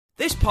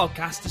This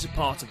podcast is a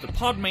part of the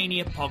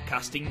Podmania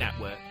Podcasting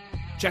Network.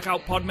 Check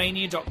out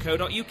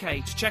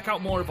podmania.co.uk to check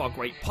out more of our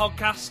great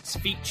podcasts,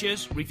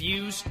 features,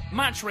 reviews,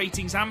 match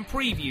ratings and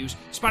previews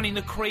spanning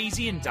the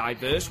crazy and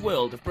diverse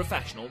world of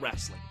professional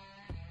wrestling.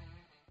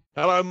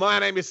 Hello, my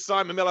name is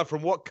Simon Miller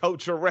from What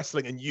Culture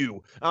Wrestling, and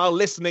you are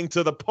listening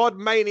to the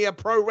Podmania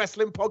Pro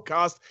Wrestling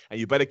Podcast, and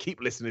you better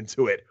keep listening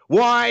to it.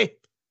 Why?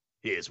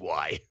 Here's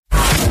why.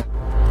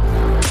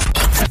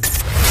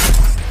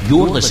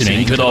 You're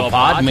listening to the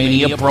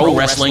Podmania Pro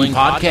Wrestling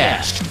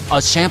Podcast,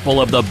 a sample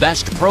of the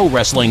best pro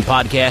wrestling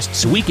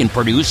podcasts we can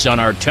produce on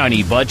our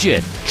tiny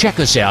budget.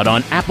 Check us out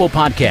on Apple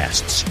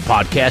Podcasts,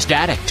 Podcast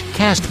Addict,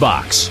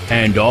 CastBox,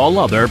 and all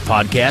other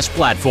podcast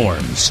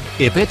platforms.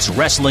 If it's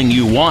wrestling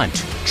you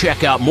want,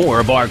 check out more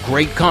of our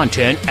great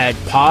content at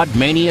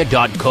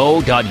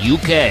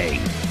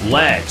podmania.co.uk.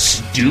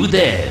 Let's do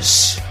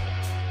this.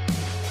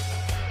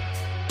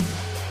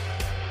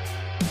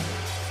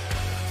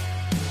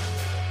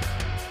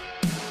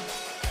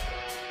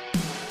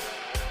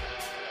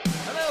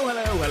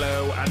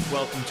 Hello, and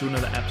welcome to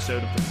another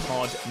episode of the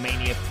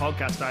Podmania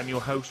Podcast. I'm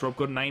your host, Rob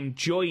Good, and I'm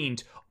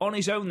joined on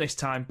his own this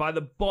time by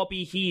the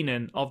Bobby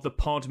Heenan of the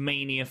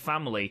Podmania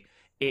family.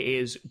 It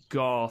is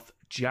Garth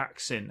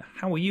Jackson.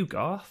 How are you,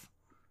 Garth?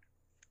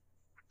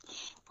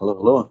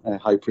 Hello.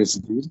 High praise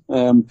indeed.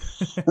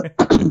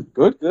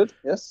 Good,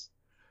 yes.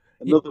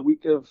 Another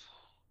week of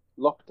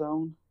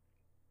lockdown,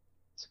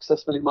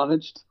 successfully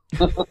managed.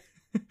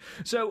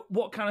 So,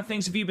 what kind of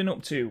things have you been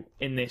up to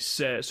in this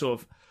sort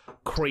of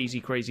crazy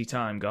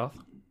time, Garth?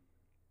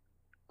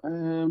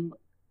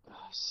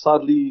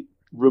 Sadly,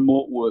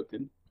 remote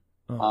working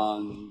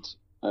and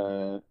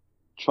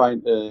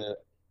trying to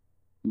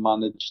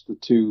manage the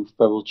two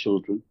feral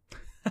children.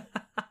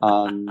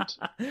 And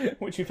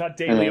which we've had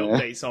daily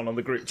updates on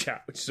the group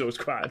chat, which is always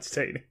quite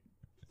entertaining.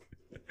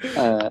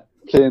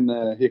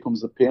 Playing Here Comes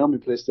the Pain on my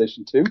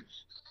PlayStation 2.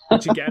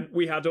 Which again,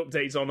 we had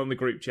updates on the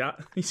group chat.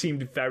 He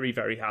seemed very,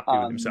 very happy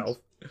with himself.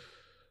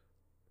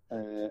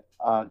 I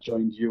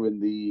joined you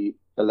in the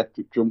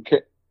electric drum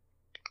kit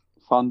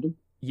fandom.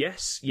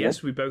 Yes,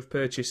 we both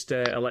purchased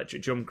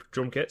electric drum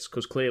kits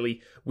because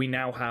clearly we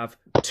now have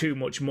too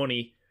much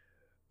money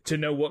to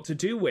know what to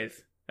do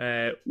with.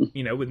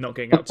 With not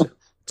getting out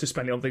to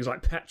spending on things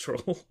like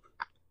petrol.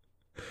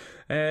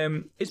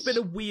 It's been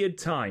a weird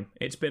time.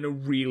 It's been a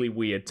really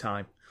weird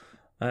time.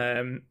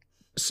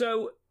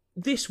 So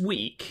this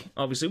week,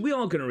 obviously, we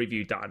are going to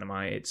review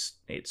Dynamite.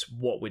 It's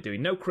what we're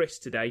doing. No Chris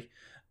today.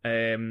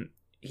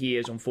 He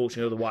is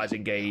unfortunately otherwise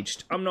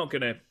engaged. I'm not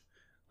gonna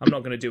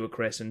do a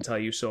Chris and tell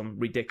you some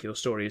ridiculous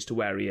story as to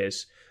where he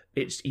is.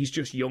 He's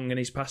just young and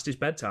he's past his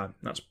bedtime.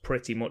 That's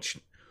pretty much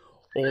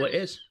all it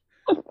is.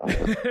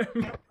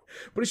 But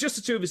it's just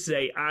the two of us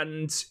today,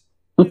 and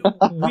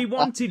we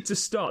wanted to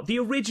start the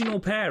original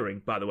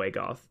pairing. By the way,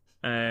 Garth,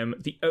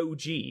 the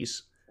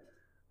OGs.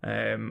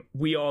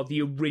 We are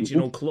the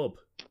original club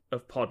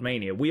of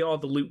Podmania. We are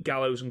the Luke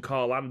Gallows and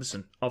Carl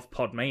Anderson of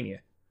Podmania.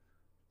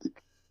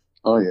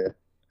 Oh yeah.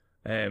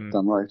 Damn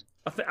right.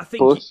 I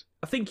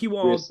think you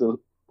are.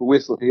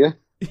 We're still here.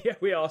 Yeah,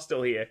 we are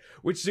still here,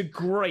 which is a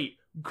great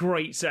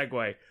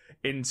segue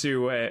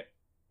into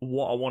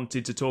what I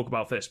wanted to talk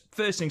about first.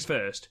 First things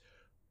first.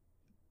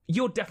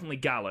 You're definitely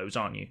Gallows,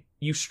 aren't you?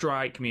 You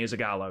strike me as a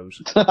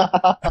Gallows.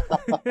 I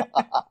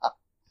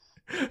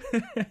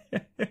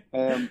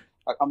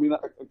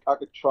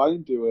could try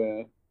and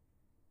do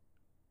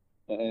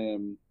a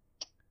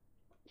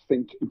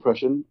Fink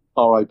impression.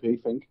 R.I.P.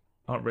 Fink.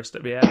 Oh, rest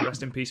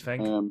in peace,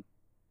 Fink.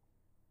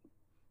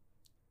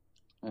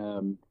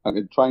 I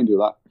could try and do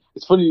that.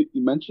 It's funny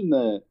you mentioned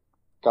the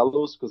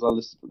Gallows because I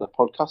listened to their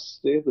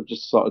podcast today. They've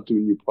just started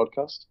doing a new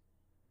podcast.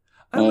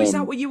 Oh, is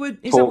that what you were?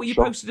 Is that what you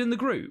posted in the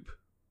group?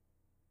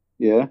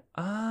 Yeah.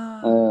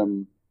 Ah.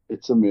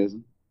 It's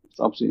amazing. It's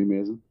absolutely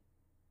amazing.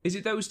 Is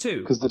it those two?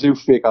 Because they do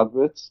fake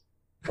adverts.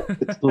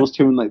 It's those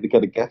two and like they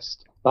get a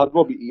guest. They had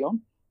Robbie E on.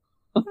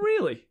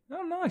 Really?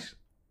 Oh, nice.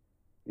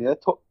 Yeah,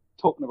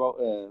 talking about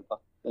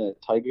that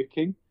Tiger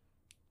King.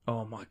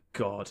 Oh my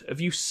God!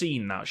 Have you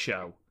seen that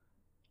show?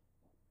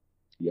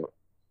 Yeah,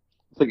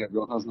 I think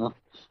everyone has now.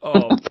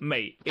 Oh,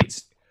 mate,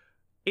 it's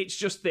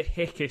just the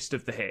hickest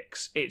of the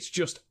hicks. It's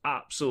just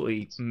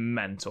absolutely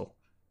mental.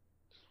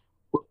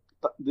 Well,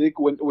 they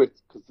go into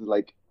it because they're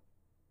like,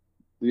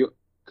 he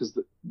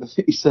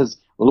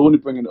says, "Well, I'm only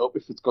bringing it up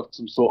if it's got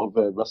some sort of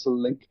a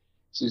wrestling link."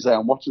 So he's like,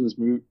 "I'm watching this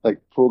movie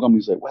program."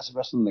 He's like, "Where's the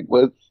wrestling link?"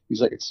 Well,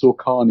 he's like, "It's so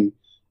carny.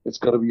 It's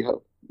got to be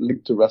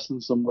linked to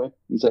wrestling somewhere."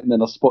 He's like, and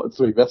then I spotted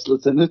 3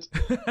 wrestlers in it.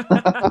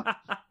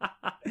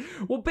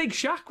 Well, Big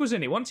Shaq was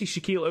in it, wasn't he?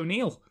 Shaquille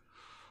O'Neal.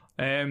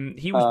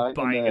 He was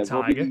buying a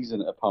tiger. He's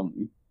in it,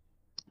 apparently.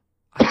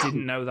 I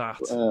didn't know that.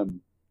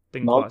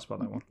 Didn't quite spot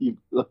that one. The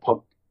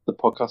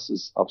podcast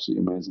is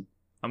absolutely amazing.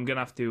 I'm gonna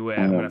have to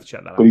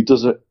check that out. But he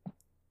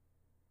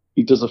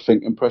does a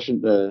Fink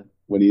impression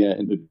when he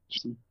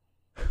introduces him.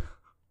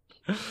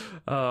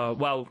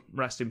 Well,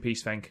 rest in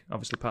peace, Fink.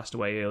 Obviously passed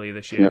away earlier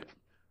this year.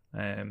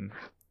 Yeah.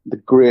 The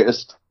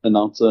greatest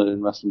announcer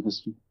in wrestling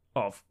history.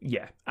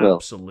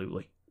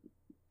 Absolutely.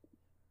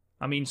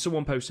 I mean,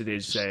 someone posted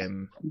his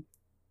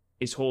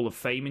Hall of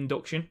Fame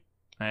induction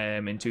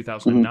in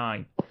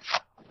 2009,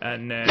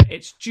 and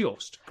it's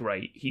just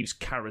great. He's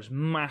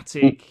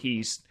charismatic.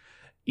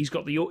 He's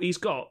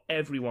got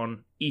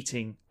everyone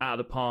eating out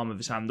of the palm of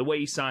his hand. The way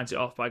he signs it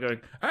off by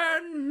going,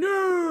 "And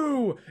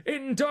new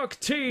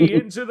inductee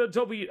into the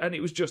W," and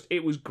it was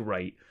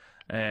great.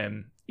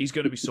 He's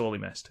going to be sorely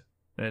missed,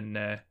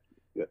 and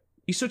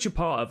he's such a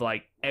part of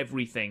like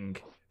everything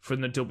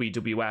from the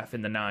WWF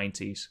in the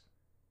 90s.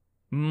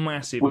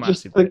 Massive.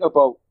 Just think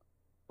about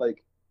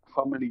like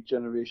how many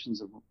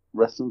generations of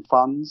wrestling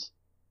fans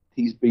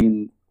he's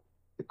been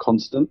a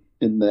constant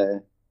in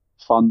their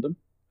fandom.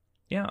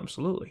 Yeah,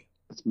 absolutely.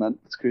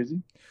 It's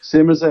crazy.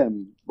 Same as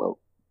well,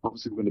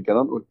 obviously we're going to get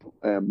on with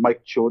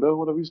Mike Chioda,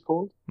 whatever he's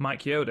called.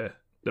 Mike Chioda,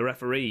 the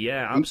referee.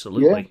 Yeah,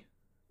 absolutely.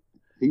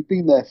 He's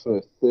been there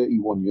for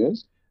 31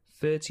 years.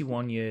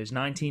 31 years,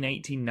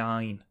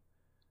 1989.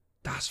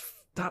 That's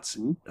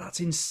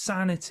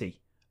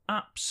insanity.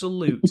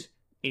 Absolute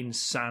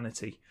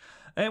insanity.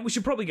 We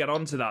should probably get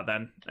on to that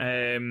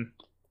then.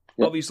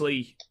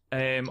 Obviously,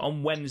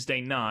 on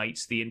Wednesday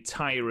nights, the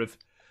entire of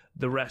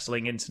the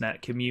wrestling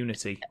internet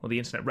community, or the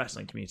internet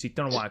wrestling community,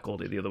 don't know why I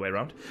called it the other way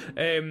around,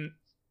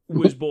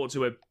 was brought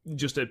to a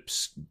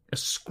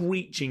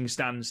screeching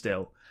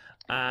standstill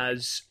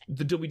as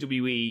the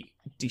WWE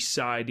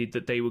decided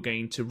that they were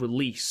going to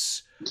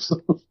release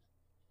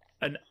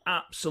an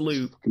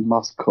absolute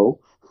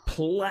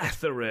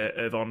plethora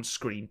of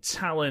on-screen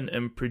talent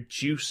and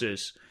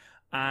producers,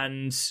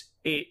 and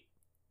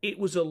it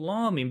was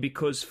alarming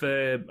because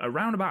for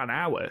around about an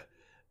hour,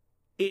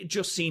 it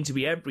just seemed to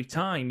be every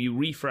time you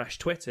refresh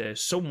Twitter,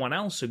 someone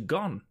else had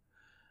gone.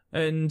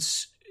 And,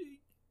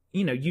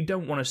 you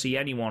don't want to see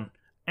anyone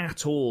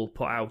at all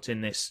put out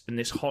in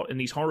these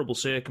horrible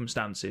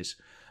circumstances.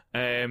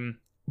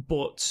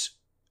 But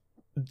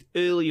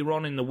earlier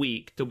on in the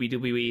week,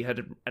 WWE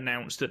had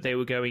announced that they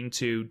were going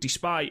to,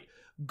 despite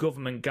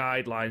government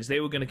guidelines, they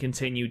were going to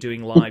continue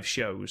doing live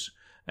shows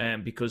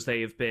because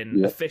they have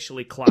been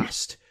officially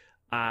classed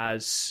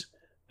as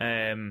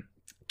a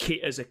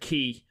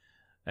key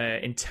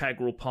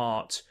integral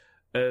part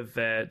of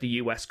the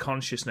US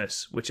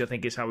consciousness, which I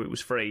think is how it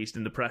was phrased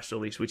in the press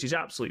release, which is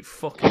absolute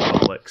fucking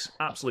bollocks,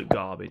 absolute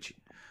garbage.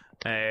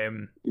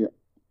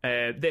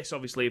 This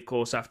obviously, of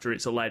course, after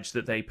it's alleged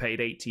that they paid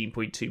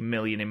 $18.2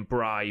 million in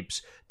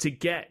bribes to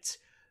get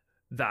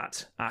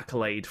that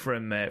accolade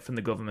from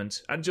the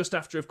government, and just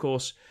after, of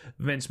course,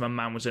 Vince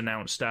McMahon was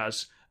announced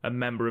as a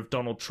member of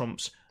Donald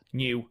Trump's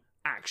new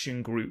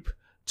action group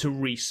to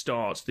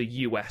restart the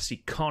US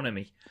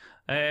economy.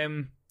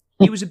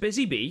 He was a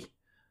busy bee,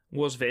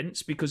 was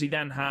Vince, because he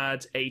then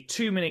had a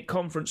 2-minute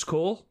conference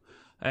call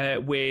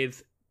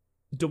with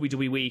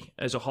WWE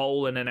as a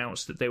whole and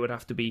announced that they would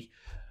have to be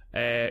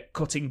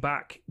cutting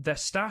back their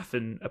staff.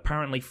 And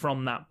apparently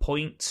from that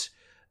point,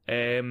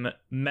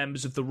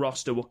 members of the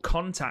roster were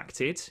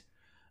contacted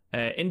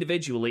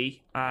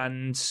individually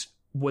and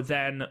were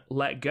then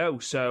let go.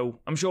 So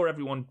I'm sure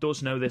everyone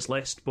does know this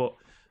list, but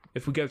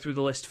if we go through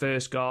the list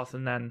first, Garth,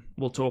 and then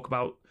we'll talk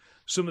about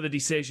some of the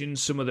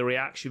decisions, some of the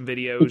reaction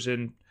videos,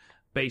 and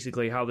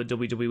basically how the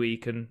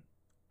WWE can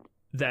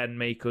then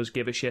make us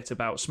give a shit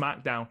about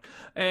SmackDown.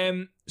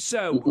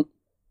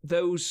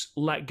 Those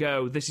let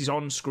go. This is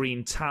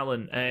on-screen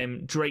talent.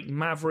 Drake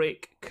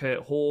Maverick, Kurt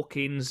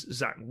Hawkins,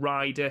 Zack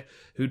Ryder,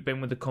 who'd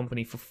been with the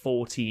company for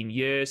 14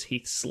 years.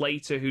 Heath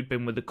Slater, who'd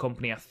been with the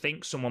company, I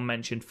think someone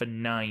mentioned, for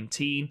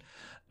 19.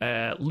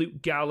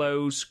 Luke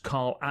Gallows,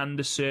 Carl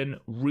Anderson,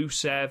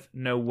 Rusev,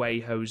 No Way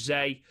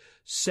Jose,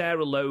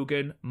 Sarah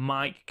Logan,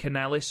 Mike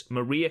Kanellis,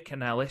 Maria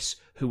Kanellis,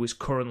 who is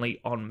currently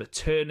on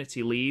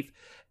maternity leave,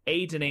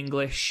 Aiden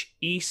English,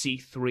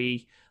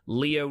 EC3,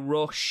 Leo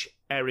Rush,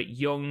 Eric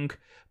Young,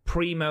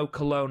 Primo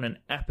Colon and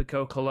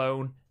Epico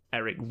Colon,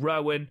 Eric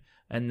Rowan,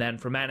 and then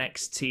from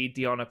NXT,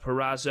 Deonna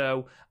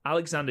Purrazzo,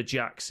 Alexander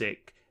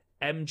Jaksic,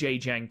 MJ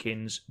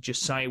Jenkins,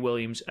 Josiah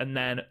Williams, and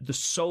then the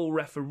sole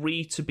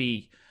referee to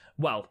be,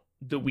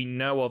 that we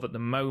know of at the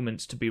moment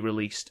to be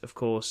released, of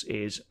course,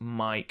 is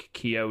Mike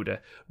Chioda,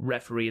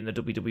 referee in the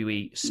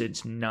WWE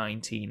since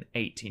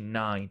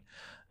 1989.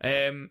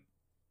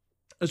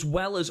 As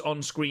well as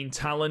on-screen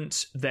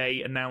talent,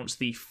 they announced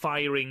the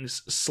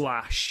firings /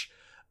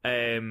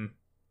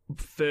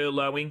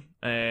 furloughing.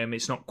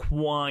 It's not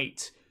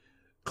quite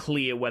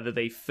clear whether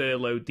they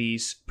furloughed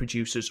these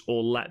producers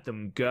or let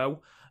them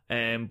go.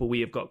 But we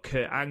have got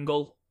Kurt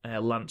Angle,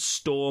 Lance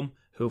Storm,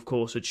 who of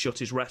course had shut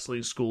his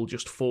wrestling school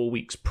just 4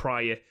 weeks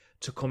prior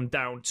to come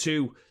down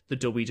to the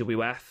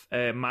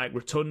WWF, Mike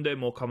Rotunda,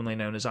 more commonly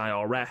known as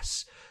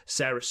IRS,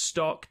 Sarah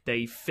Stock,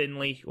 Dave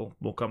Finlay, or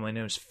more commonly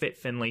known as Fit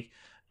Finlay,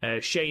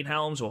 Shane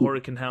Helms, or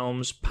Hurricane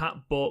Helms,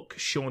 Pat Buck,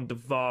 Sean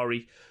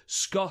Daivari,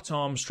 Scott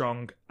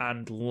Armstrong,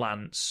 and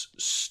Lance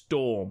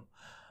Storm.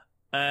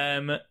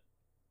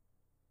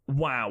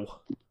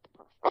 Wow.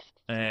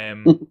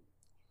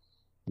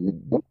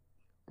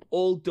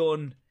 All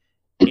done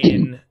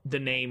in the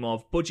name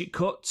of budget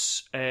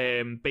cuts.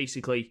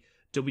 Basically,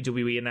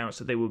 WWE announced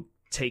that they were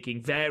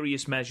taking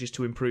various measures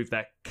to improve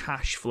their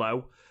cash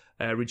flow.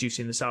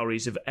 reducing the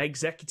salaries of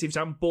executives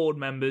and board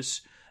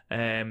members,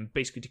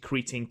 basically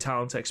decreasing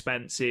talent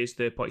expenses,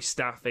 third-party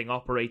staffing,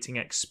 operating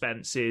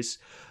expenses.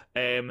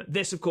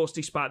 This, of course,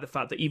 despite the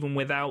fact that even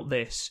without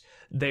this,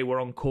 they were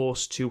on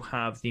course to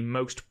have the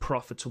most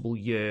profitable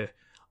year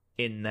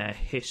in their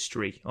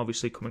history,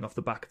 obviously coming off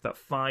the back of that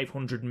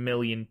 $500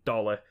 million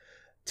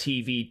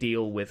TV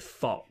deal with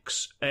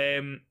Fox.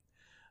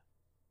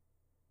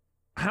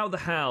 How the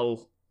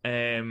hell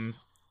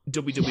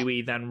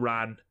WWE then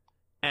ran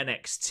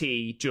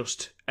NXT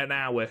just an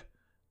hour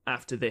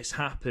after this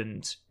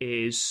happened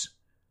is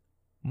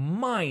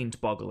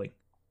mind-boggling.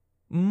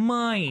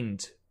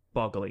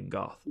 Mind-boggling,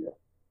 Garth. Yeah.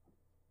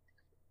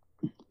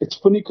 It's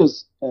funny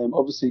because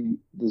obviously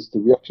there's the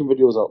reaction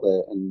videos out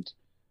there, and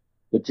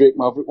the Drake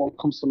Maverick one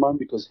comes to mind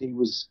because he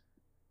was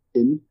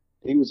on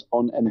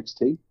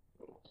NXT.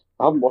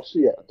 I haven't watched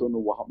it yet. I don't know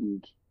what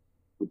happened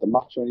with the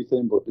match or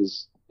anything, but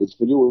his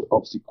video was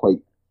obviously quite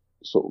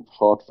sort of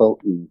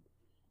heartfelt, and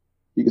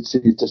you could see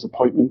his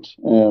disappointment.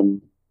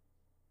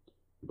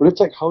 But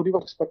it's like, how do you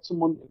expect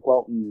someone to go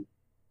out and...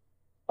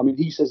 I mean,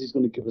 he says he's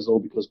going to give us all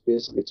because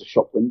basically it's a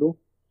shop window,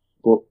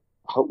 but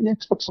how can you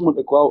expect someone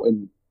to go out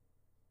and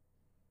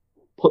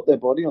put their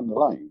body on the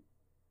line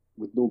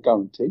with no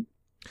guarantee?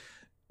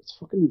 It's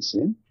fucking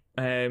insane.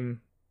 No,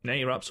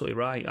 you're absolutely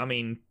right. I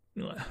mean,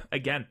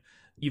 again,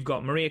 you've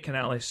got Maria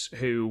Kanellis,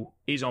 who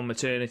is on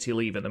maternity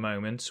leave at the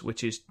moment,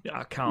 which is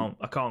I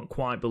can't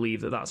quite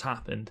believe that that's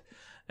happened.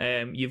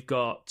 You've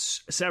got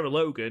Sarah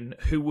Logan,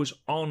 who was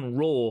on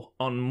Raw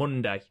on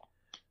Monday.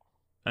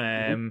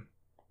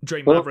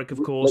 Drake Maverick,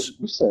 of course.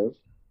 Like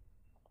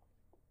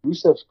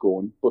Rusev's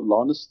going, but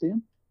Lana's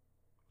staying.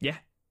 Yeah.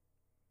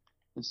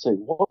 And say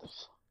what?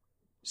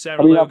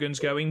 Sarah Logan's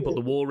going, but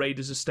the War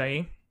Raiders are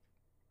staying.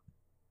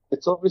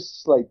 It's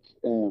obvious, like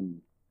the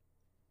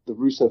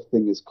Rusev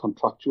thing is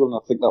contractual, and I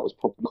think that was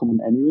probably coming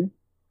anyway.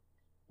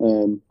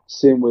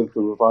 Same with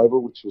the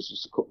Revival, which was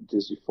just a couple of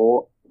days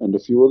before, and a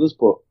few others.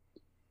 But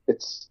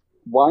it's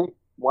why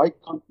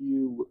can't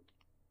you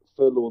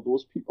furlough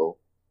those people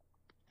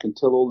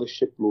until all this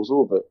shit blows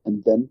over,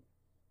 and then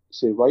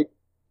say, right,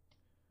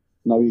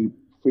 now you're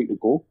free to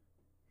go?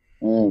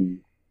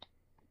 And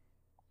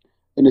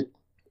it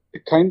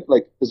kind of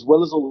like, as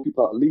well as all the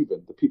people that are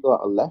leaving, the people that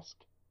are left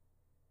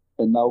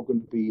are now going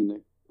to be in a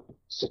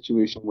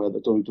situation where the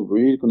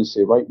WWE are going to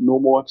say, right, no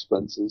more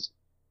expenses.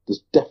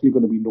 There's definitely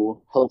going to be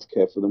no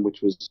healthcare for them,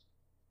 which was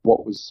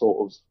what was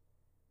sort of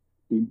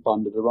being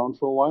banded around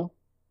for a while.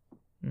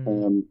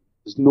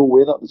 There's no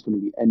way that there's going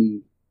to be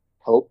any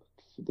help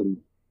for them,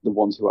 the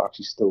ones who are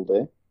actually still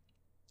there.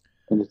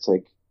 And it's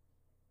like,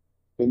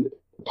 I mean,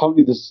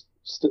 apparently there's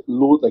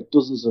like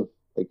dozens of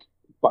like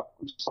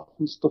backroom staff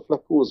and stuff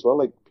like that as well,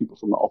 like people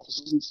from the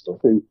offices and stuff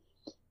who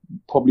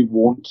probably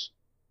won't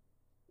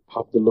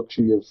have the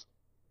luxury of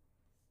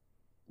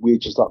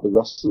wages that the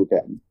wrestlers are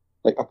getting.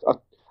 Like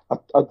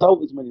I doubt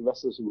there's many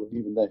wrestlers who are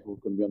leaving there who are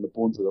going to be on the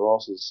bones of their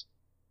asses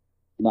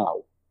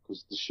now,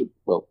 because they should.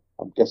 Well,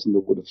 I'm guessing they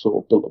would have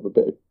sort of built up a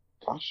bit of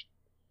cash,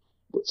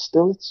 but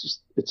still,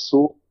 it's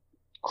so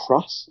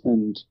crass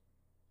and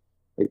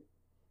like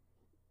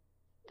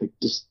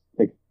just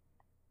like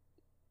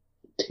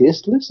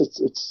tasteless.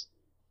 It's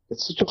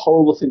such a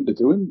horrible thing to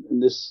do in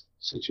this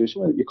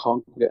situation where you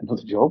can't get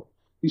another job.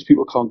 These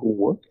people can't go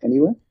work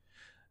anywhere.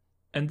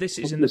 And this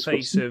is in the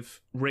face of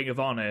Ring of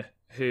Honor,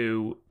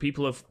 who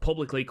people have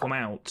publicly come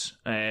out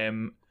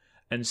and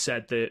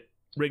said that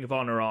Ring of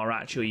Honor are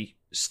actually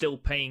still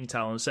paying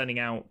talent, sending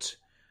out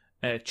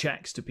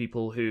checks to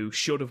people who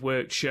should have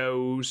worked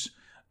shows,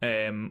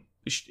 were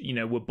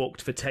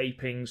booked for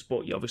tapings,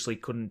 but you obviously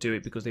couldn't do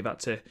it because they've had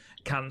to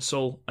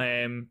cancel.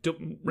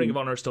 Ring of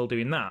Honor are still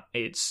doing that.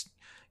 It's,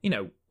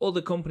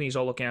 other companies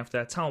are looking after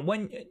their talent.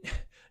 When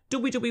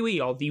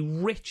WWE are the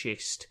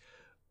richest,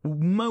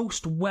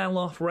 most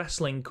well-off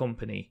wrestling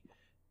company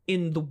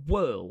in the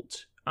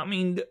world. I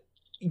mean,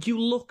 you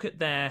look at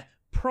their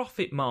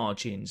profit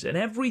margins and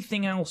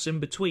everything else in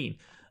between,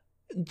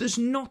 there's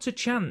not a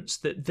chance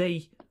that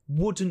they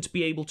wouldn't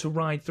be able to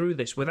ride through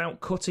this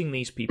without cutting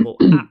these people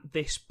at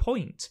this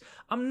point.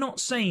 I'm not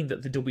saying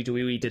that the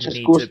WWE didn't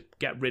need to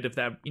get rid of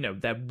their,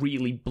 their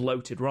really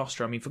bloated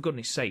roster. I mean, for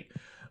goodness sake,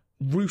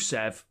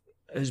 Rusev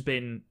has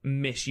been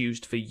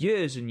misused for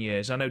years and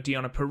years. I know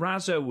Deonna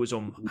Purrazzo was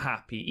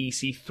unhappy.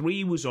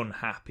 EC3 was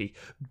unhappy.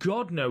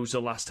 God knows the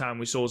last time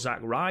we saw Zack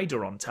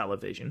Ryder on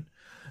television.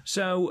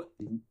 So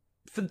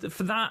for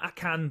that, I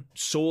can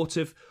sort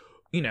of,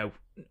 I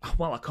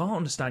can't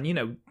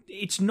understand,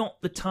 it's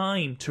not the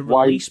time to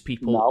release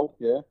people. Now,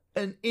 yeah.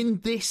 And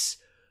in this,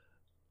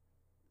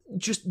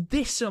 just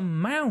this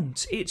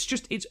amount, it's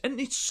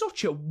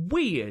such a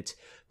weird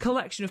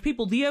collection of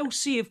people. The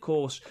OC, of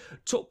course,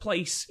 took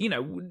part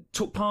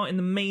in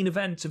the main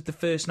event of the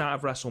first night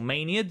of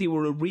WrestleMania. They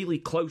were a really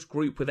close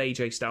group with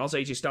AJ Styles.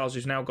 AJ Styles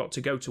has now got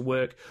to go to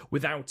work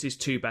without his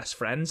two best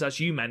friends, as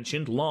you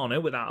mentioned,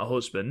 Lana without a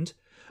husband.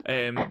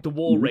 The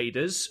War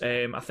Raiders,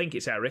 I think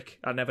it's Eric,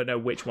 I never know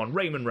which one,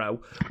 Ray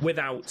Monroe,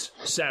 without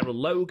Sarah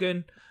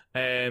Logan,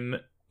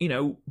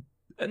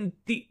 And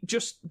the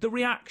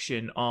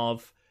reaction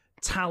of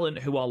talent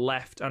who are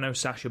left. I know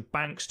Sasha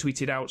Banks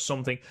tweeted out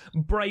something.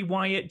 Bray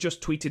Wyatt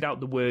just tweeted out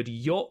the word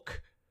yuck,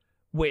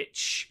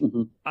 which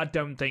I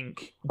don't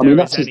think there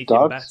is anything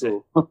dad,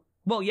 better. So.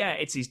 Well, yeah,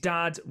 it's his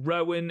dad.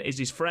 Rowan is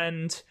his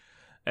friend.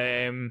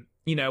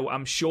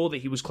 I'm sure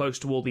that he was close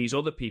to all these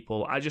other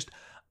people. I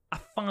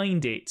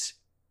find it's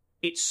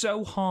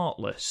so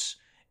heartless.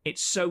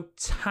 It's so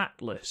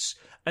tactless.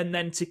 And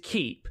then to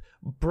keep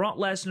Brock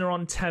Lesnar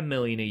on $10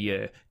 million a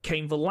year,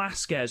 Cain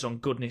Velasquez on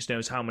goodness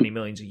knows how many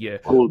millions a year,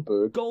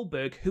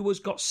 Goldberg, who has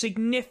got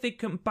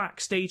significant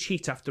backstage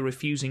heat after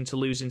refusing to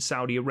lose in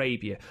Saudi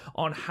Arabia,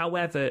 on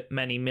however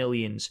many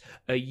millions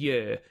a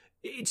year.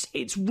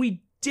 It's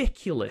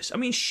ridiculous. I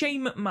mean,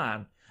 Shane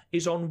McMahon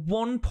is on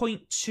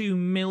 $1.2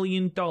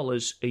 million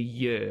a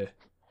year.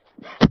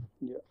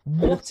 Yeah.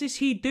 What is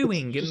he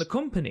doing in the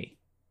company?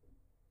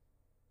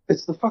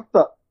 It's the fact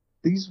that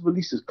these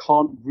releases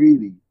can't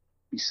really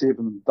be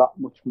saving them that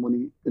much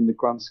money in the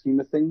grand scheme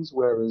of things,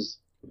 whereas,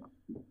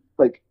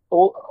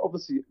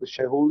 obviously the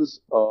shareholders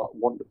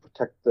want to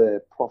protect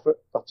their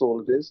profit. That's all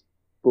it is.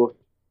 But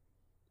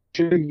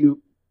surely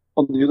you,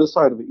 on the other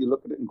side of it, you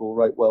look at it and go,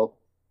 right, well,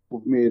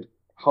 we've made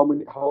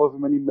however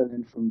many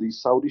million from these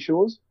Saudi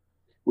shows,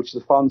 which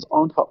the fans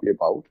aren't happy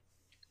about.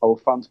 Our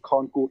fans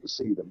can't go to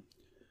see them,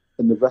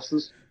 and the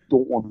wrestlers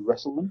don't want to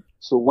wrestle them.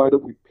 So why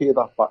don't we pay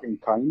that back in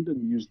kind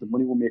and use the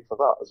money we make for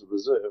that as a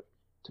reserve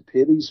to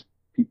pay these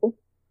people?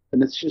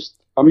 And it's just,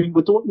 I mean,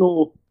 we don't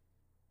know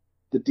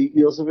the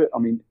details of it. I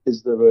mean,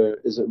 is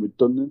it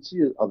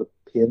redundancy? Are they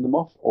paying them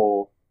off,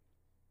 or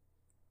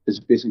is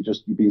it basically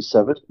just you being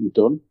severed and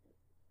done?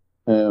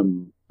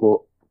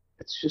 But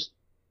it's just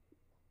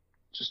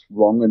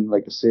wrong, and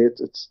like I say,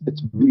 it's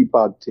really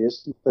bad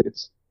taste. I think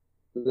it's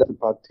left a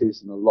bad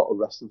taste in a lot of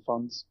wrestling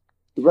fans.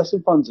 The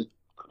wrestling fans are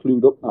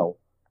clued up now,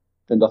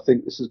 and I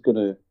think there's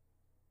gonna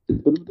be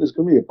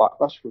a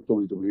backlash for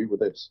WWE with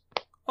this.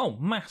 Oh,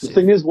 massive! The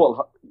thing is,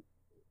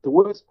 the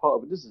worst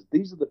part of it is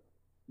these are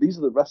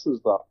the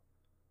wrestlers that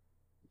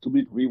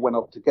WWE went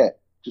out to get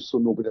just so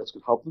nobody else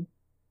could have them,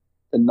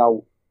 and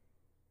now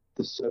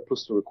the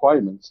surplus to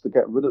requirements to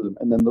get rid of them,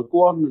 and then they'll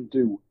go on and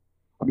do.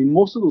 I mean,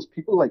 most of those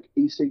people like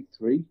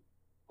EC3,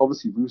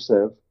 obviously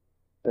Rusev,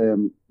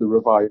 the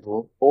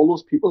Revival, all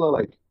those people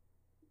are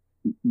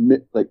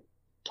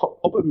top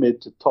upper mid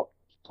to top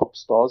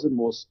stars in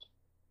most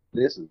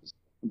places.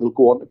 They'll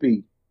go on to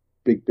be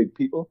big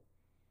people,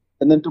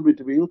 and then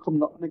WWE will come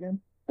knocking again,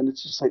 and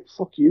it's just like,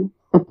 fuck you.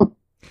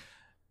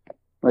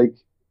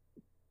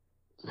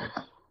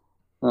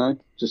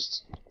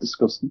 Just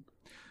disgusting.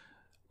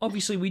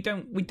 Obviously, we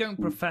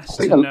don't profess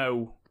to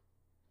know,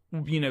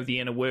 the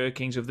inner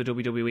workings of the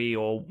WWE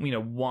or,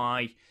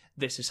 why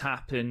this has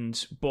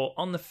happened. But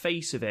on the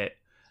face of it,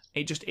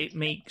 it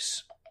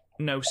makes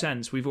no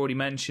sense. We've already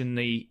mentioned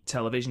the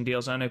television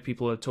deals. I know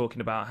people are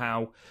talking about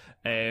how,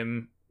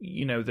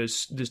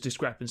 there's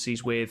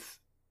discrepancies with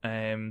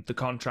the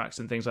contracts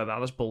and things like that.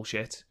 That's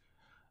bullshit.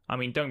 I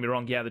mean, don't get me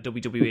wrong, yeah, the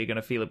WWE are going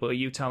to feel it, but are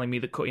you telling me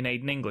that cutting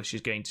Aiden English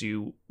is going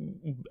to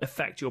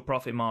affect your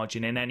profit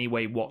margin in any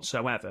way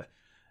whatsoever?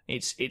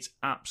 It's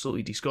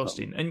absolutely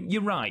disgusting. And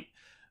you're right.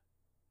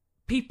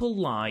 People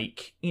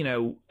like,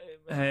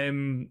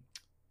 Rusev,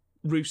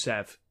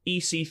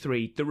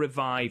 EC3, The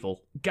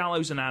Revival,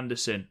 Gallows and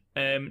Anderson,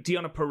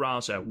 Deonna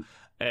Purrazzo,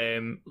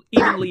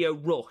 even Leo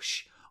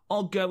Rush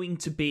are going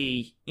to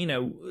be,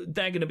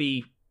 they're going to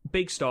be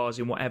big stars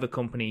in whatever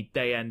company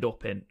they end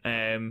up in.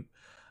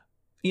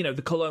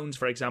 The Colognes,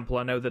 for example,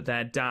 I know that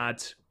their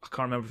dad, I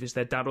can't remember if it's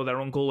their dad or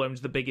their uncle,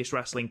 owns the biggest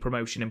wrestling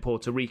promotion in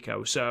Puerto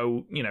Rico.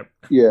 So, they're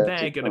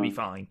going to be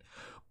fine.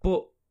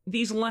 But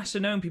these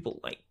lesser-known people,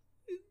 like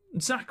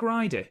Zack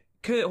Ryder,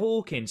 Kurt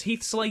Hawkins,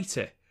 Heath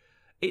Slater,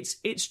 it's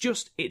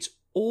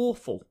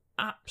awful.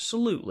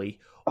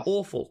 Absolutely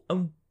awful.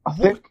 And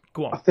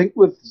go on. I think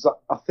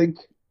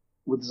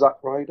with Zack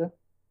Ryder,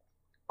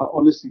 I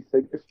honestly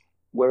think if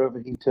wherever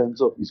he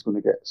turns up, he's going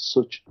to get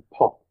such a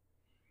pop.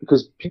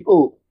 Because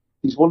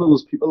he's one of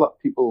those people that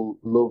people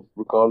love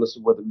regardless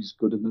of whether he's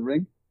good in the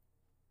ring,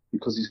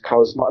 because he's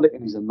charismatic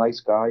and he's a nice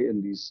guy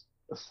and he's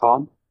a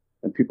fan,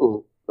 and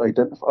people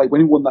identify. Like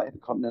when he won that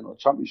Intercontinental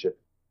Championship,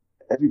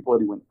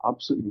 everybody went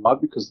absolutely mad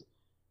because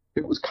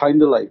it was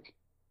kind of like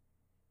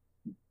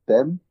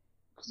them,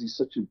 because he's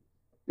such a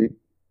big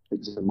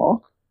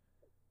mark,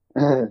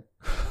 and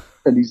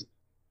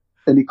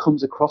he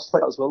comes across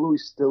like that as well. Though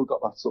he's still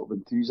got that sort of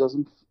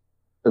enthusiasm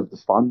of the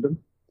fandom,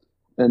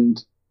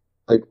 and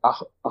like I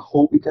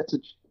hope he gets a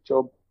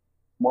job,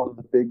 one of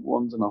the big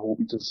ones, and I hope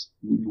he does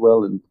really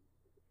well. And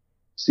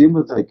same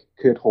with like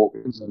Kurt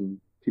Hawkins and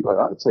people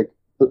like that. It's like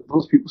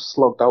those people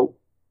slogged out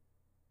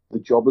the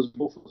job as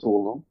well for so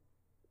long.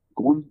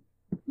 Go on,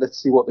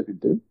 let's see what they can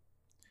do.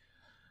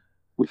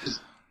 Which is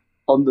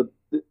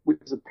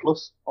a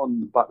plus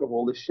on the back of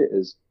all this shit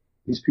is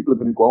these people are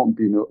going to go out and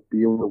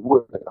be able to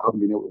work like they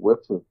haven't been able to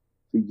work for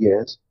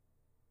years,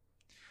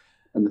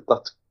 and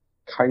that's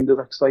kind of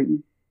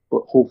exciting.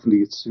 But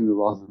hopefully it's sooner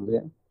rather than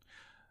later.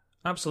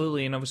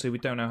 Absolutely, and obviously we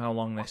don't know how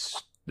long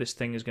this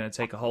thing is going to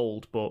take a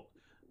hold, but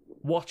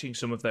watching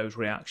some of those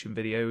reaction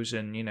videos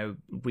and, you know,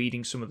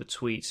 reading some of the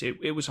tweets,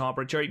 it was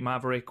heartbreaking. Drake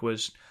Maverick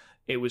was...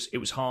 It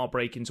was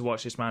heartbreaking to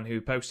watch this man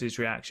who posted his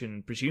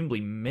reaction presumably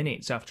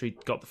minutes after he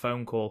got the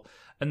phone call,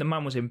 and the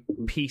man was in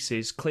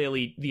pieces.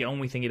 Clearly, the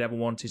only thing he'd ever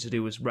wanted to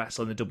do was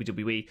wrestle in the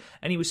WWE,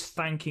 and he was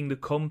thanking the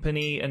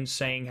company and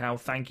saying how,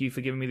 thank you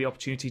for giving me the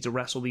opportunity to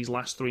wrestle these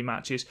last 3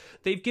 matches.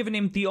 They've given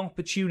him the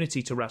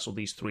opportunity to wrestle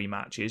these 3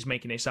 matches,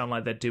 making it sound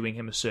like they're doing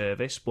him a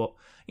service, but,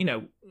 you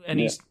know, and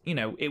he's, you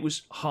know, it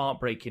was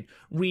heartbreaking.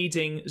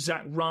 Reading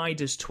Zack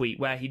Ryder's tweet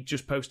where he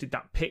just posted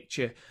that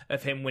picture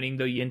of him winning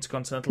the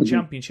Intercontinental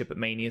Championship at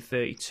Mania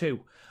 32.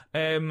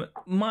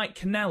 Mike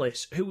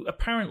Kanellis, who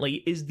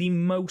apparently is the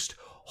most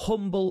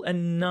humble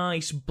and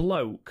nice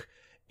bloke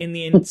in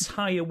the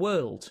entire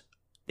world.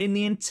 In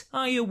the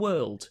entire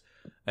world.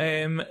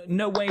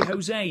 No Way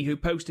Jose, who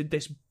posted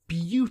this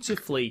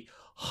beautifully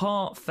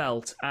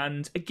heartfelt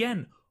and,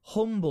 again,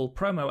 humble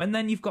promo. And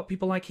then you've got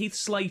people like Heath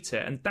Slater,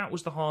 and that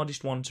was the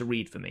hardest one to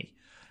read for me.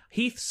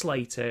 Heath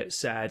Slater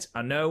said,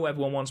 I know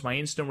everyone wants my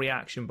instant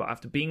reaction, but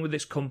after being with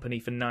this company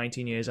for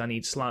 19 years, I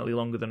need slightly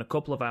longer than a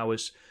couple of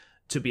hours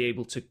to be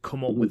able to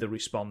come up with a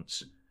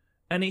response.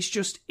 And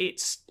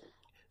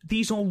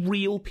these are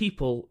real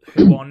people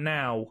who are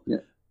now,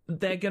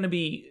 they're going to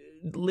be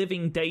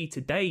living day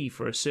to day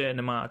for a certain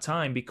amount of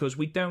time because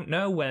we don't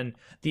know when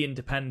the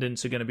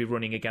independents are going to be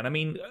running again. I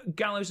mean,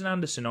 Gallows and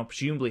Anderson are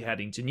presumably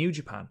heading to New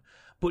Japan,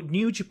 but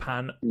New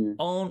Japan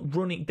aren't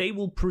running. They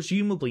will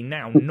presumably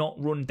now not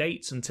run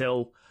dates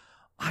until,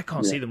 I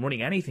can't see them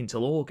running anything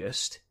till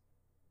August.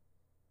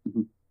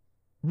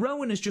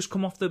 Rowan has just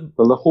come off the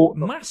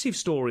massive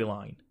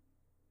storyline.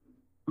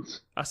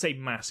 I say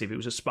massive, it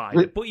was a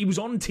spider, but he was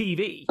on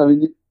TV. I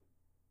mean, you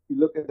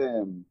look at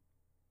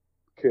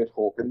Kurt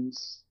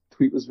Hawkins'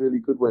 tweet was really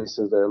good where he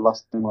said,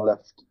 last time I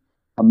left,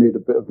 I made a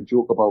bit of a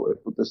joke about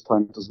it, but this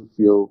time it doesn't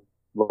feel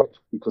right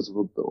because of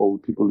all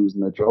the people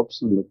losing their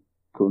jobs and the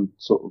current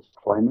sort of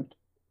climate.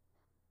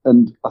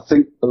 And I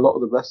think a lot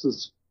of the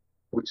wrestlers,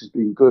 which has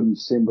been good, and the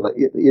same with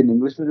the Ian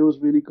English video was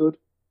really good,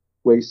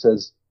 where he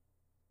says,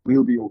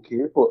 we'll be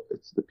okay, but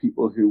it's the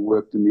people who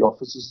worked in the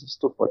offices and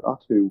stuff like that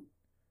who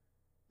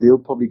they'll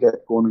probably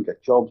get going and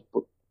get jobs,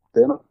 but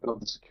they're not going to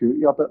have the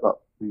security, I bet, that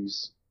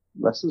these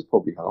wrestlers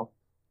probably have.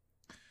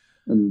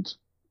 And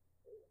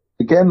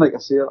again, like I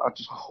say, I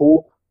just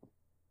hope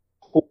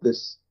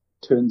this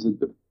turns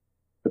into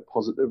a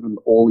positive and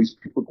all these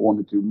people go on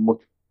to do much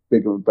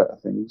bigger and better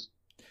things.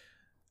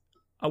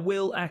 I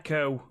will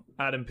echo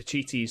Adam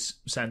Pachiti's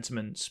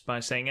sentiments by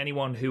saying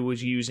anyone who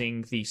was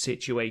using the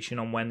situation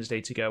on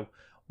Wednesday to go,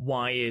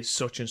 why is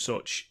such and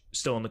such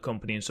still in the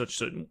company and such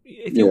and such?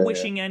 If you're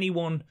wishing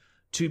anyone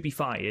to be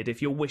fired,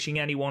 if you're wishing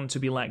anyone to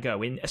be let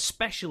go,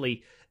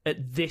 especially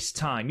at this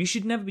time, you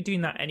should never be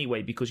doing that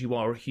anyway because you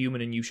are a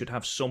human and you should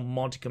have some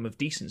modicum of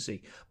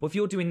decency. But if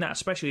you're doing that,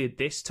 especially at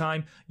this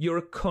time, you're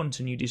a cunt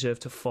and you deserve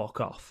to fuck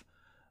off.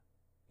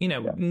 You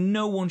know,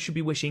 no one should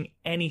be wishing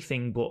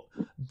anything but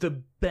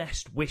the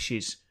best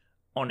wishes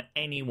on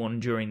anyone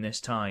during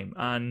this time.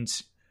 And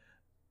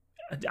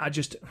I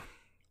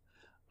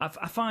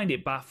find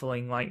it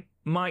baffling. Like,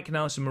 Mike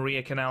Kanellis and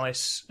Maria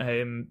Kanellis,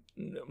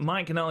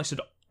 Mike Kanellis had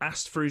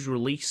asked for his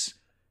release,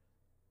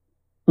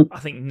 I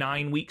think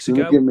 9 weeks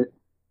ago. Did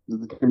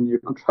they give him your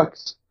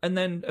contract? And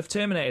then have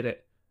terminated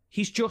it.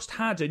 He's just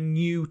had a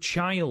new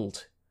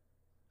child.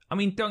 I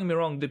mean, don't get me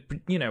wrong,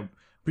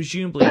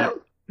 presumably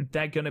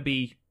they're going to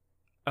be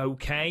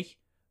okay.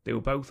 They were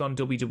both on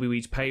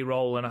WWE's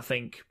payroll, and I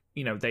think,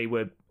 they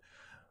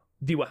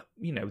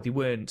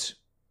weren't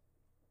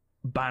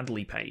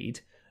badly paid.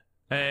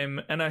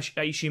 And I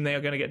assume they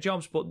are going to get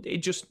jobs, but it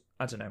just,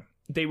 I don't know.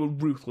 They were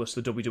ruthless,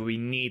 the WWE,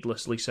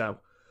 needlessly so.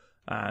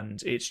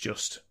 And it's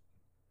just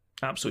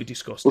absolutely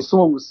disgusting. Well,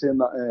 someone was saying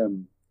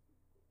that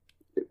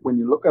when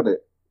you look at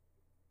it,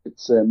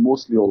 it's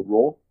mostly all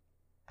Raw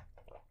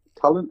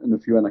talent and a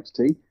few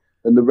NXT.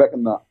 And they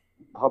reckon that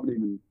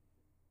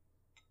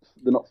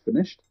they're not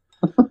finished.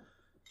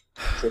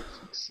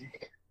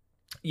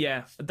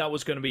 Yeah, that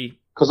was going to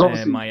be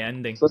my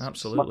ending. So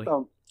absolutely.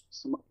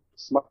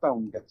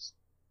 SmackDown gets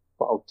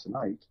put out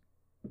tonight.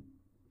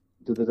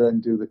 Do they then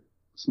do the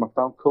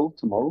SmackDown cult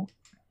tomorrow?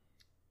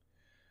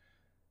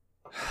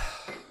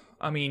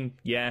 I mean,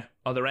 yeah.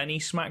 Are there any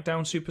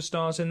SmackDown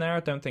superstars in there? I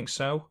don't think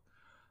so.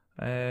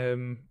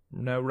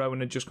 No, Rowan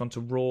had just gone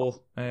to Raw.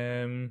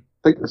 I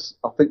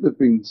think they've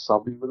been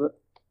savvy with it.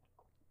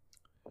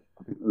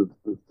 I think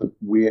they're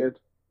weird.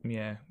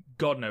 Yeah.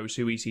 God knows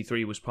who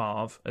EC3 was part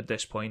of at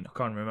this point. I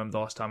can't remember the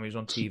last time he was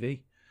on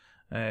TV.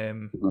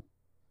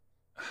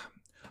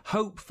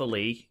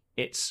 Hopefully,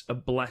 it's a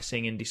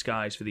blessing in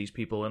disguise for these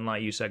people. And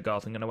like you said,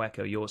 Garth, I'm going to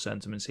echo your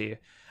sentiments here.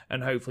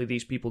 And hopefully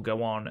these people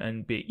go on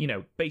and be,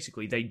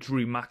 basically they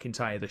Drew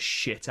McIntyre the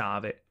shit out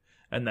of it.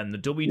 And then the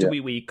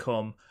WWE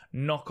come,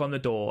 knock on the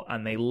door,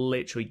 and they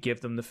literally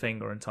give them the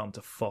finger and tell them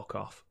to fuck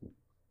off.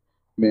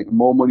 Make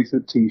more money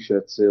through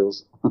t-shirt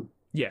sales.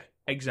 Yeah,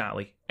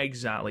 exactly.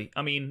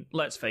 I mean,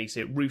 let's face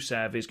it,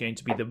 Rusev is going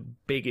to be the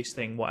biggest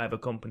thing whatever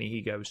company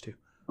he goes to.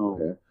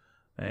 Oh,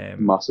 yeah.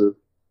 Massive.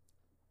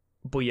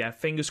 But yeah,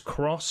 fingers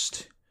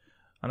crossed.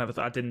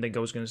 I didn't think I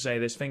was going to say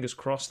this. Fingers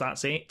crossed,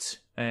 that's it.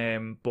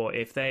 But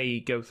if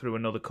they go through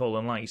another call,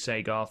 and like you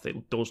say, Garth,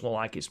 it does look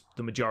like it's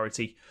the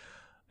majority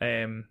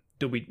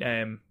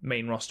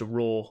main roster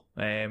Raw.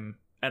 And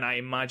I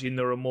imagine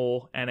there are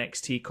more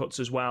NXT cuts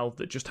as well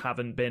that just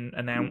haven't been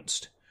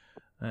announced.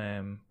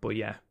 But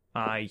yeah,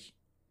 I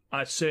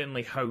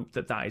certainly hope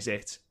that is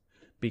it,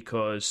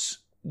 because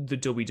the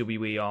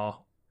WWE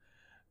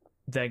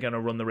they're going to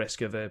run the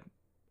risk of a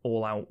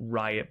all-out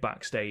riot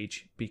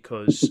backstage,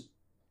 because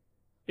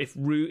if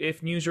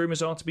news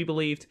rumors are to be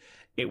believed,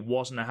 it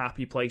wasn't a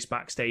happy place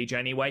backstage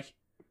anyway.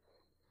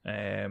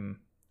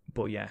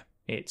 But yeah,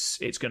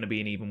 it's going to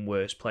be an even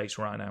worse place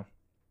right now.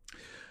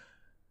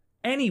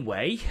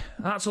 Anyway,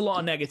 that's a lot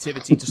of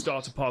negativity to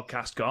start a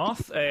podcast,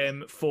 Garth.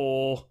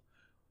 For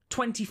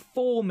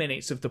 24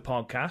 minutes of the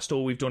podcast,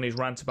 all we've done is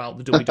rant about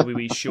the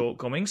WWE's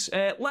shortcomings.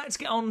 Let's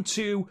get on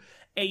to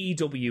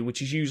AEW,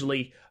 which is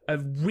usually a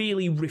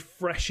really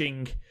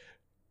refreshing,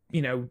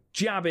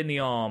 jab in the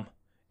arm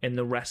in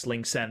the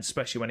wrestling sense,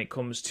 especially when it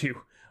comes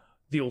to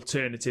the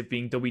alternative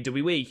being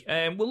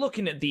WWE. We're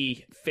looking at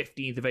the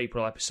 15th of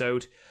April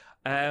episode,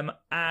 and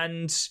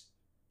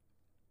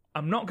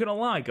I'm not going to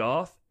lie,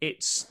 Garth,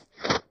 it's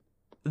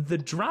the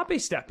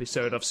drabbest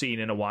episode I've seen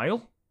in a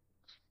while.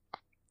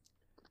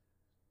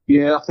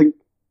 Yeah, I think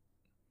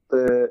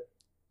they're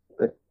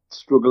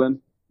struggling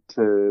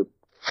to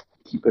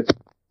keep it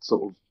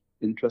sort of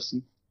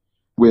interesting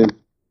with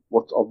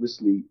what's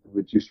obviously a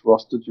reduced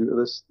roster due to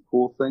this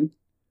whole thing.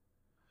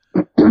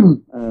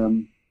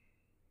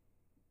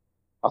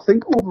 I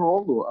think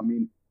overall, though,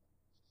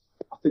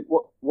 I think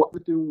what they're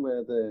doing,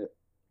 where they're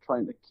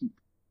trying to keep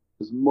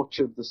as much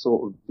of the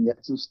sort of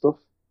vignettes and stuff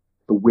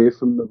away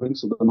from the ring,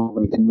 so they don't have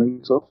any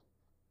in-ring stuff.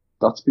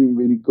 That's been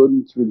really good,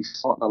 and it's really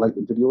smart. I like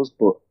the videos,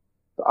 but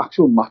the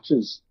actual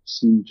matches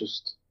seem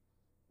just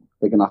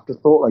like an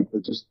afterthought. Like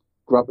they're just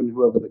grabbing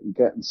whoever they can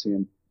get and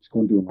saying, "Just go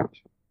and do a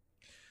match."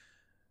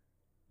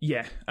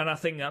 Yeah, and I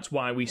think that's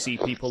why we see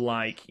people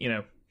like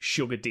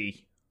Sugar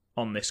D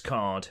on this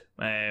card.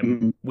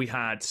 We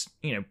had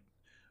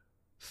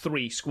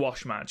 3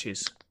 squash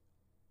matches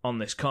on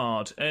this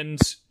card, and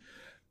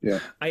yeah,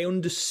 I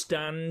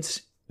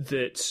understand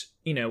that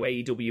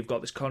AEW have got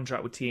this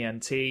contract with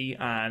TNT,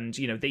 and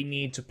they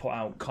need to put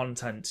out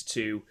content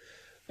to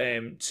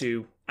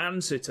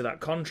answer to that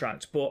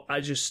contract, but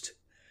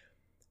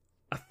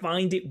I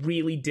find it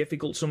really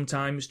difficult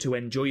sometimes to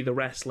enjoy the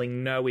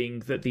wrestling knowing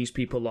that these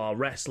people are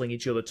wrestling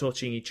each other,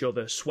 touching each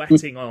other,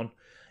 sweating on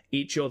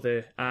each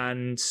other,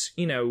 and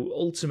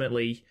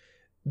ultimately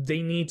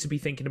they need to be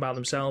thinking about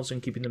themselves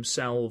and keeping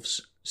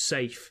themselves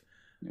safe.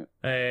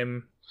 Yeah.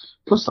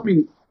 Plus,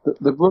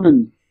 they're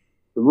running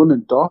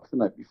Dark the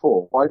night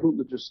before. Why don't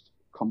they just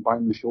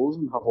combine the shows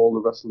and have all the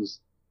wrestlers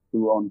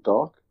who are on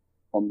Dark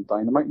on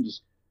Dynamite and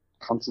just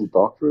cancel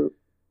Dark for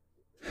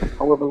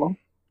however long?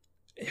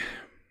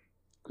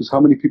 Because how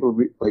many people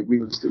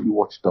realistically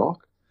watch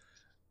Dark?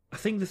 I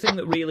think the thing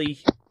that really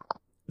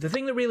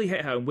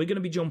hit home, we're going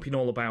to be jumping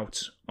all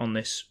about on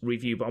this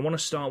review, but I want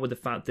to start with the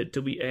fact that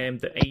that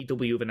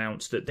AEW have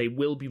announced that they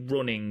will be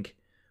running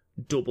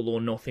Double or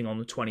Nothing on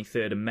the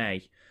 23rd of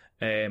May.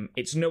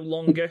 It's no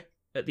longer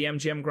at the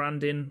MGM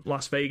Grand in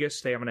Las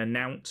Vegas. They haven't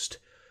announced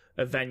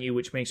a venue,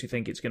 which makes me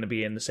think it's going to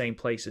be in the same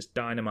place as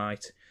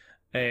Dynamite.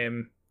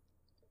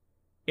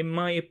 In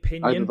my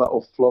opinion, either that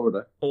or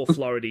Florida. Or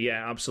Florida,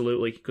 yeah,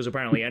 absolutely. Because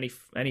apparently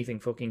anything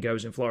fucking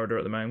goes in Florida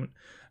at the moment.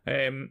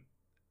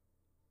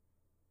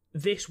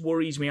 This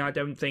worries me. I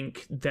don't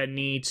think there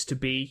needs to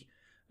be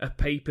a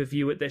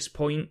pay-per-view at this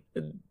point.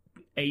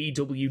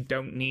 AEW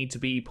don't need to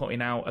be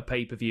putting out a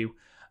pay-per-view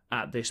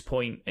at this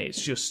point.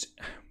 It's just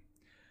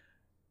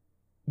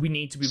we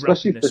need to be wrapping this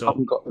up. Especially if they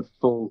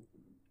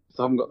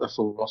haven't got the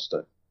full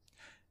roster.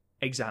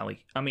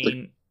 Exactly. I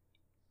mean,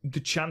 the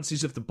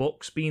chances of the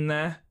Bucks being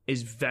there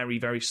is very,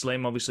 very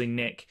slim. Obviously,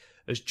 Nick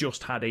has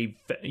just had a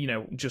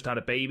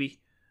baby,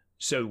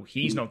 so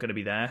he's not going to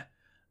be there.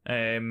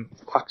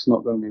 Pac's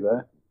not going to be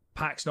there.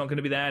 Pac's not going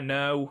to be there.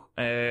 No.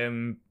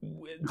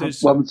 We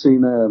haven't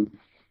seen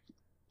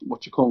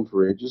what you call him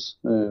for ages.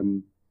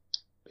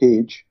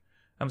 Paige.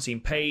 Haven't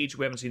seen Paige.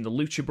 We haven't seen the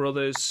Lucha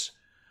Brothers.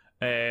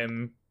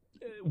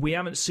 We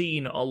haven't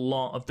seen a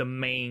lot of the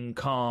main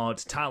card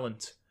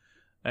talent.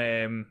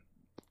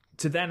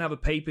 To then have a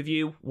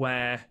pay-per-view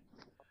where,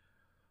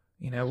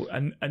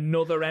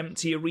 another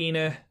empty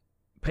arena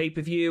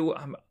pay-per-view,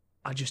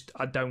 I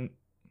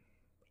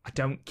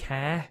don't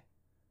care,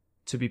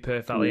 to be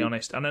perfectly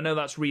honest. And I know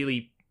that's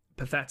really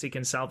pathetic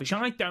and selfish.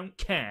 I don't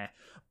care,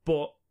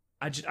 but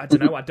I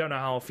don't know. I don't know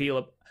how I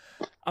feel.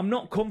 I'm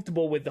not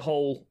comfortable with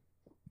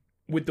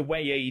the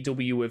way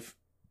AEW have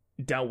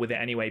dealt with it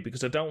anyway,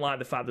 because I don't like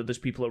the fact that there's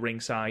people at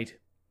ringside.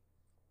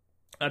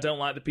 I don't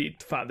like the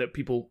fact that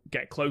people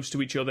get close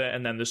to each other,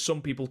 and then there's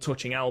some people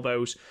touching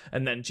elbows,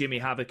 and then Jimmy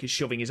Havoc is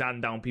shoving his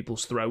hand down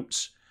people's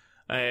throats.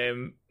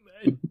 There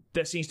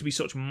seems to be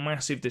such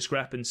massive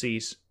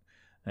discrepancies,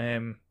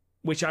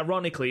 which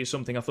ironically is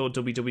something I thought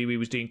WWE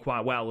was doing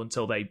quite well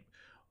until they,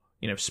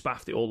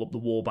 spaffed it all up the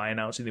wall by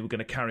announcing they were going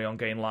to carry on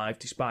going live,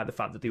 despite the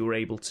fact that they were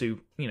able to,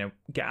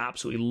 get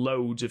absolutely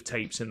loads of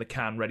tapes in the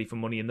can ready for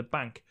Money in the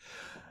Bank.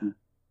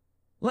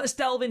 Let's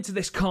delve into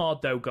this card,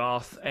 though,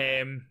 Garth.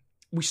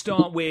 We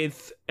start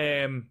with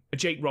a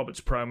Jake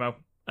Roberts promo,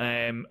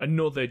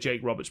 another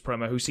Jake Roberts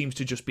promo who seems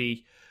to just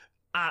be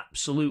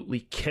absolutely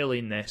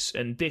killing this.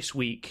 And this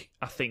week,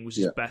 I think, was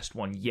his best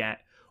one yet.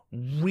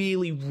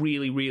 Really,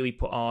 really, really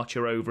put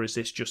Archer over as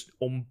this just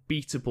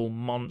unbeatable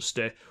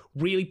monster.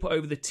 Really put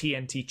over the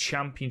TNT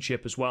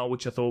Championship as well,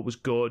 which I thought was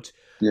good.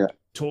 Yeah.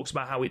 Talks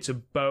about how it's a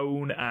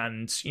bone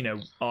and,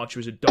 Archer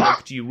is a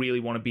dog. Do you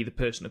really want to be the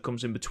person that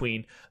comes in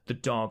between the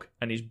dog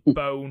and his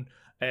bone?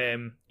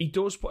 He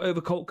does put over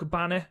Colt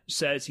Cabana,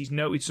 says he's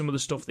noted some of the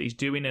stuff that he's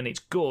doing and it's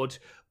good,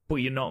 but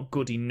you're not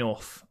good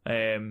enough.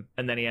 And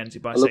then he ends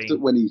it by saying... I loved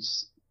it when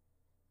he's...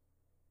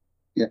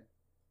 Yeah,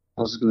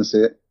 I was just going to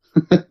say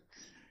it.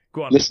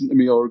 Go on. Listen to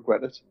me or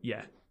regret it.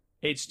 Yeah.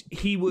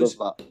 He was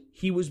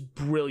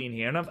brilliant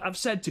here. And I've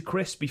said to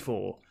Chris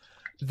before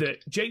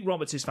that Jake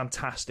Roberts is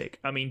fantastic.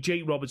 I mean,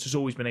 Jake Roberts has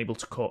always been able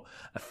to cut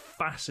a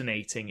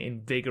fascinating,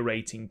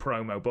 invigorating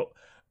promo, but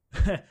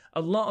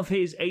a lot of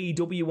his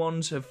AEW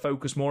ones have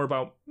focused more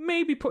about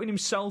maybe putting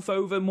himself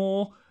over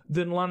more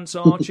than Lance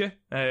Archer.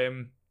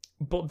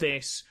 But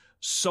this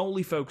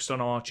solely focused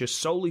on Archer,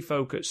 solely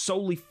focused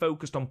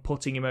on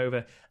putting him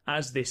over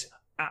as this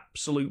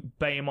absolute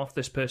behemoth,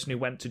 this person who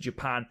went to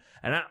Japan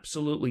and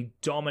absolutely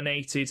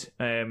dominated,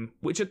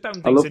 which I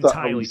don't think is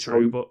entirely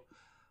true, but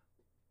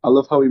I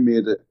love how he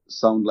made it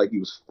sound like he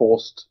was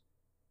forced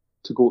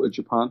to go to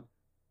Japan.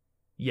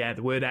 Yeah,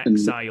 the word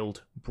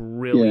exiled.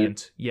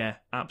 Brilliant. Yeah,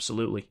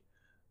 absolutely.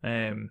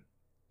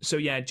 So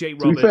yeah,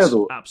 Jake Roberts fair,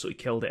 though,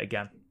 absolutely killed it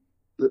again.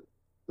 The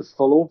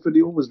follow-up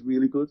video was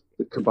really good,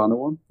 the Cabana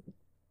one.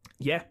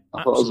 Yeah,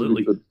 I thought it was a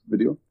really good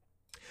video.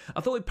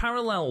 I thought it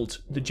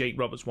paralleled the Jake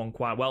Roberts one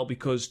quite well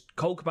because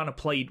Colt Cabana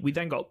played... We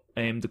then got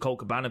the Colt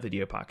Cabana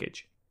video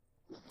package,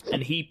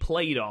 and he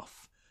played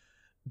off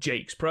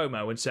Jake's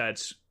promo and said,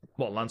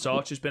 Lance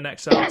Archer's been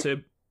exiled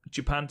to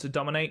Japan to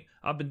dominate?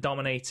 I've been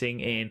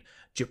dominating in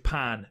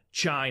Japan,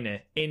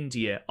 China,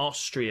 India,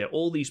 Austria,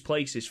 all these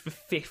places for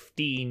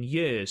 15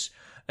 years.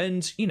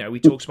 And, he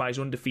talks about his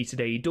undefeated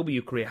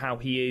AEW career, how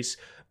he is...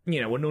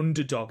 an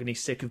underdog and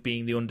he's sick of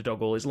being the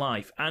underdog all his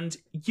life. And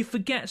you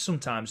forget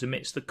sometimes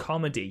amidst the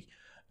comedy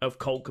of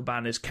Colt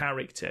Cabana's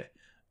character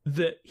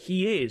that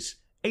he is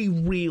a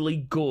really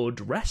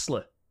good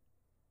wrestler.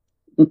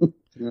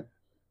 Yeah.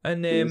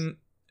 And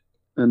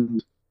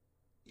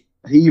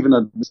he even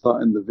admits that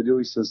in the video.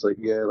 He says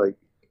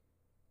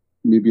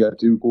maybe I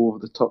do go over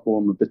the top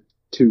or I'm a bit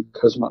too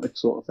charismatic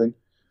sort of thing.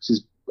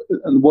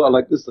 And what I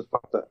like is the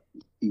fact that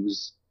he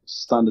was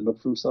standing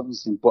up for himself and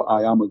saying, but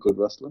I am a good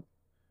wrestler.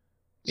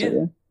 So,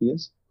 yeah, he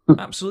is.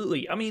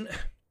 Absolutely. I mean,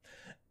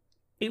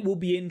 it will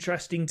be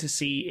interesting to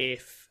see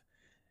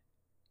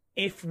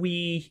if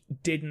we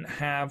didn't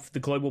have the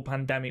global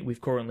pandemic we've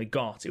currently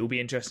got. It will be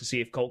interesting to see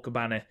if Colt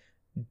Cabana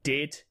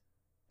did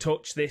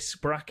touch this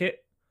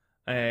bracket.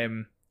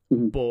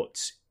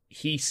 But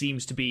he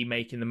seems to be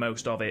making the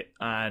most of it,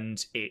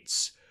 and it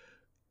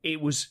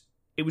was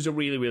a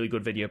really, really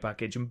good video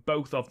package, and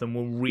both of them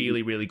were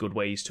really, really good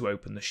ways to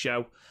open the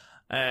show.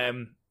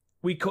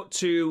 We cut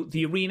to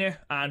the arena,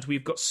 and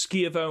we've got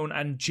Schiavone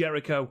and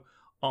Jericho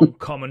on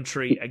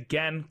commentary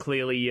again.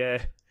 Clearly,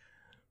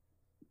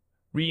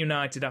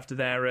 reunited after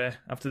their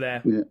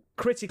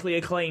critically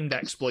acclaimed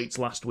exploits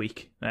last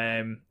week.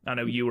 I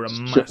know you were a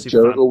massive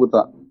Jericho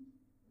fan.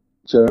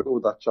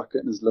 with that jacket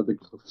and his leather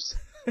gloves.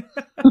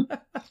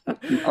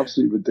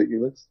 Absolutely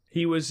ridiculous.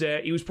 He was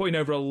putting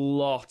over a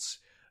lot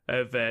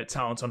of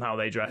talent on how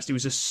they dressed. He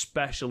was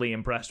especially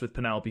impressed with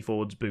Penelope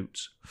Ford's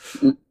boots.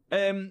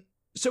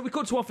 So we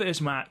got to our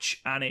first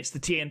match, and it's the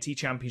TNT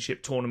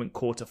Championship Tournament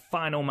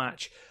quarter-final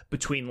match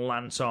between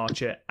Lance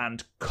Archer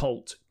and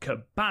Colt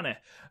Cabana.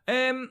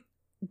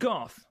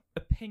 Garth,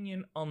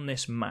 opinion on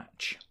this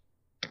match?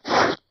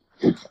 I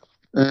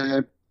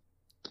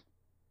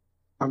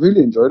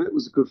really enjoyed it. It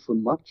was a good,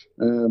 fun match.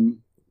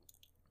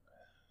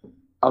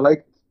 I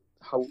liked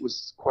how it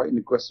was quite an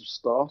aggressive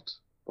start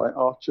by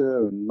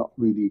Archer and not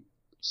really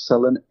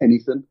selling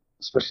anything,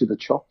 especially the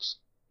chops.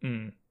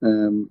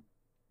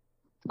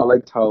 I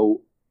liked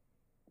how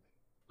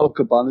Colt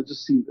Cabana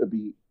just seemed to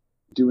be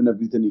doing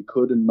everything he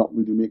could and not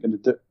really making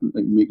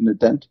a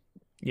dent.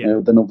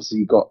 Yeah. Then obviously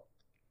he got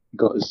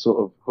his sort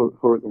of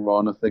Hurricane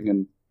Rana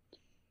thing,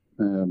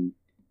 and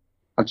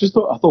I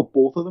thought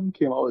both of them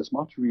came out of this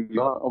match really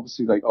well.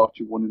 Obviously,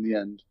 Archer won in the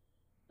end,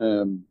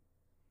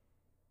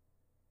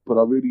 but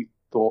I really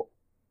thought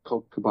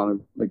Colt Cabana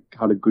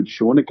had a good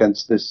showing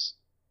against this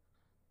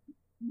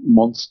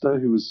monster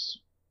who was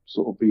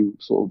being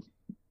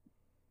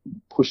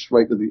pushed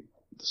right to the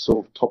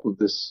sort of top of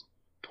this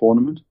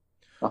tournament.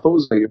 I thought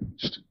it was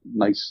just a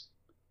nice,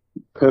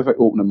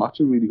 perfect opening match,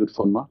 a really good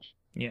fun match.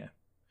 Yeah.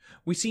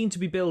 We seem to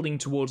be building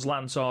towards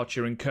Lance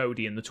Archer and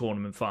Cody in the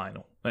tournament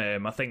final. I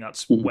think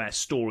that's where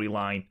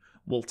storyline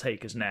will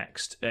take us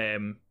next,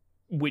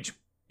 which,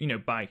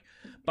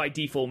 by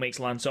default makes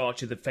Lance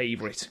Archer the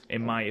favourite,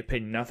 in my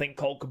opinion. I think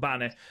Colt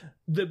Cabana,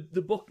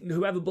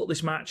 whoever booked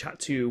this match had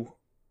to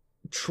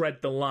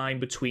tread the line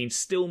between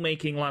still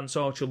making Lance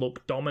Archer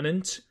look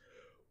dominant,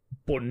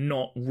 but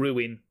not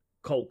ruin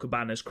Colt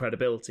Cabana's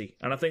credibility.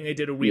 And I think they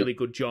did a really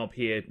good job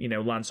here.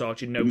 Lance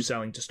Archer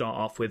no-selling to start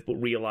off with, but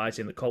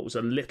realising that Colt was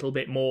a little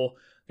bit more,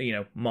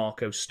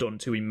 Marco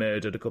Stunt, who he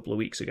murdered a couple of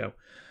weeks ago.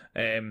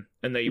 And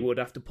they would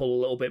have to pull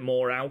a little bit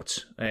more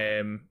out.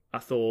 I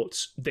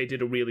thought they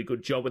did a really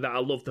good job with that. I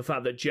love the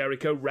fact that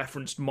Jericho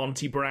referenced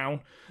Monty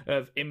Brown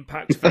of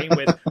Impact fame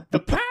with the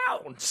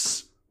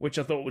Pounce, which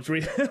I thought was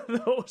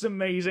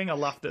amazing. I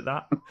laughed at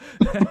that.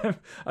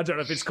 I don't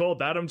know if it's called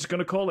that. I'm just going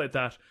to call it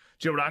that.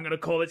 Do you know what I'm going to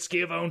call it?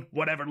 Schiavone?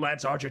 Whatever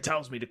Lance Archer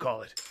tells me to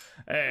call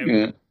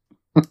it.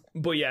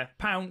 But yeah,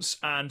 Pounce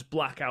and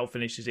Blackout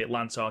finishes it.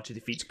 Lance Archer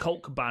defeats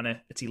Colt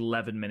Cabana at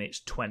 11 minutes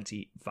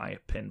 20 via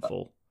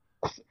pinfall.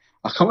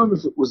 I can't remember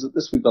if it was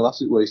this week or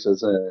last week where he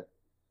says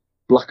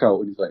Blackout,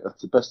 and he's like,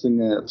 that's the best thing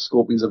the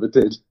Scorpions ever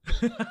did.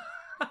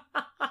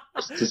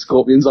 It's the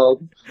Scorpions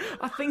album.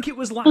 I think it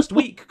was last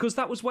week, because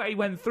that was where he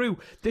went through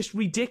this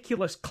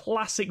ridiculous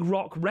classic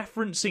rock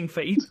referencing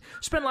feed.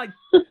 Spent like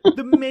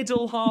the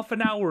middle half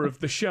an hour of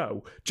the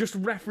show just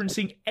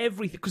referencing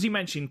everything, because he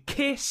mentioned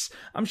Kiss,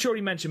 I'm sure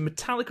he mentioned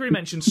Metallica, he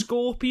mentioned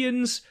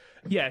Scorpions.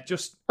 Yeah,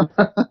 just...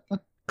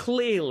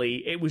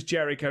 Clearly, it was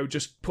Jericho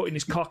just putting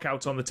his cock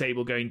out on the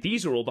table going,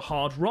 these are all the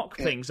hard rock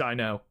things I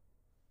know.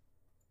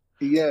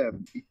 He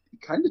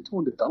kind of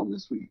toned it down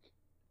this week.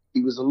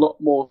 He was a lot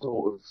more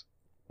sort of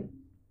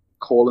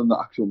calling the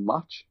actual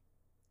match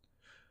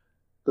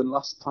than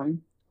last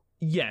time.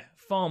 Yeah,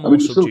 far more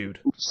subdued.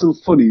 Still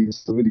funny, it's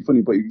still really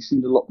funny, but he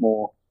seemed a lot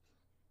more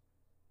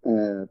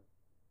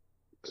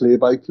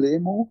play-by-play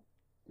more.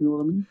 You know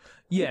what I mean?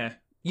 Yeah,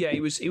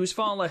 he was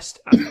far less...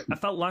 I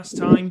felt last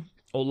time...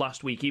 or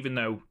last week, even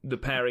though the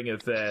pairing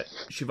of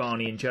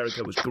Shivani and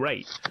Jericho was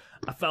great,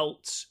 I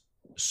felt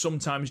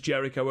sometimes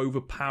Jericho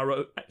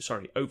overpowered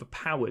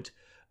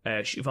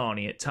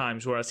Shivani at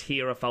times, whereas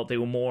here I felt they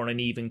were more on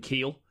an even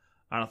keel,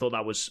 and I thought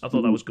that was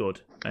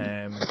good.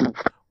 But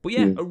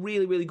yeah, a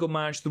really, really good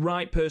match. The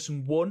right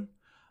person won,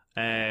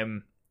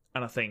 and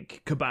I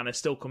think Cabana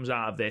still comes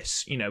out of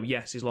this,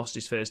 yes, he's lost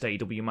his first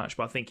AEW match,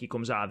 but I think he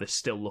comes out of this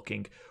still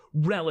looking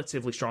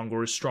relatively strong,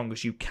 or as strong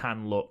as you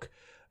can look.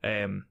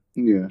 In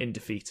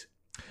defeat.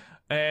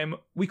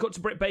 We got to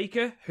Britt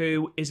Baker,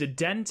 who is a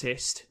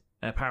dentist,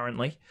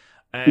 apparently,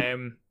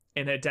 in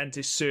her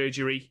dentist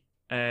surgery.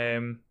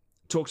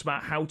 Talks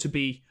about how to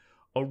be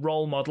a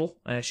role model.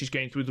 She's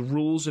going through the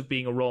rules of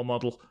being a role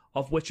model,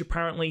 of which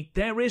apparently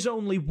there is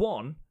only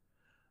one.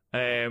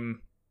 And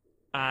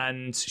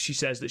she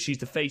says that she's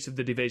the face of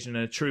the division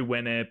and a true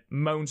winner,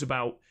 moans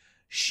about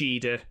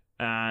Shida,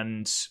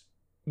 and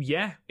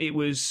yeah, it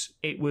was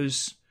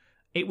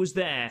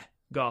there.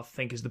 Garth, I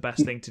think is the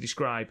best thing to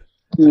describe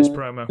this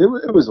promo.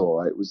 It was all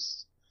right. It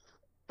was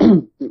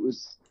it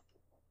was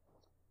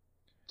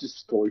just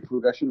story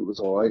progression. It was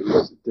all right.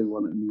 It did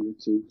what it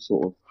needed to.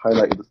 Sort of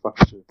highlighted the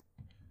fact that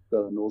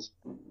the nose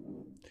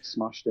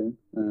smashed in.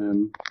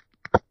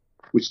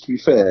 Which, to be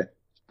fair,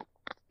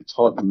 it's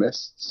hard to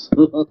miss.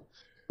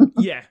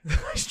 Yeah,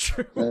 that's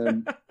true.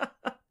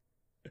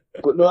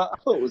 But no, I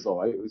thought it was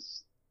all right. It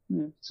was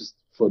just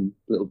fun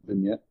little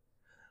vignette.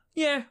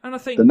 Yeah, and I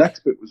think the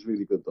next bit was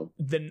really good though.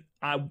 The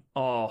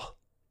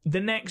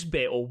next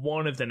bit, or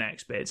one of the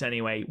next bits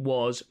anyway,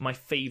 was my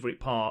favourite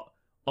part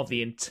of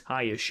the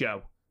entire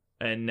show.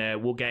 And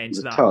we'll get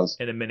into that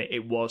Taz in a minute.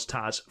 It was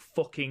Taz.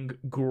 Fucking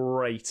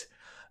great.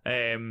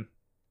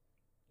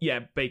 Yeah,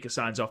 Baker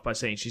signs off by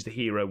saying she's the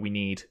hero we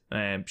need.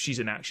 She's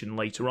in action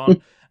later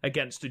on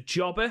against a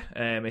jobber.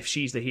 If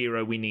she's the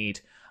hero we need,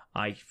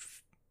 I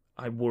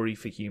worry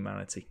for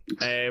humanity.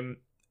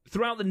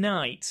 Throughout the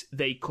night,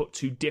 they cut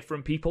to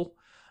different people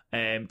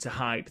to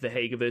hype the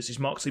Hager versus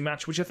Moxley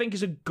match, which I think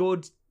is a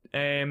good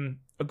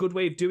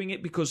way of doing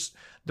it, because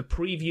the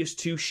previous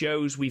two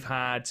shows we've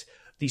had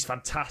these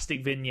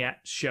fantastic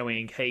vignettes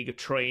showing Hager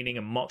training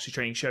and Moxley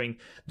training, showing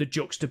the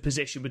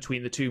juxtaposition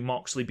between the two,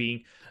 Moxley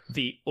being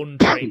the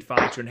untrained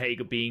fighter and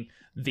Hager being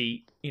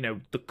the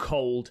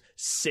cold,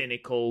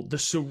 cynical, the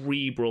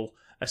cerebral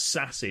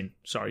assassin.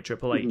 Sorry,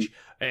 Triple H.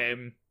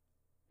 I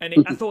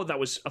thought that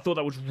was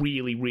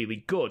really,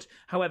 really good.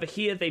 However,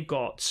 here they've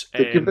got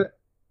they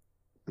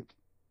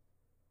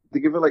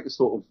give it like a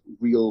sort of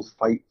real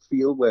fight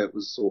feel, where it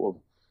was sort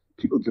of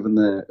people giving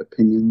their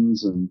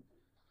opinions, and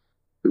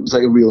it was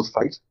like a real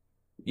fight.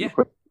 Yeah,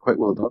 quite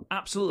well done.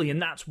 Absolutely,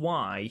 and that's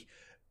why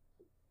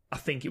I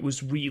think it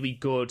was really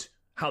good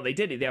how they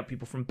did it. They had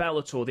people from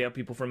Bellator, they had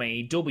people from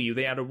AEW,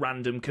 they had a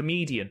random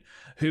comedian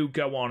who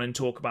go on and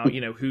talk about,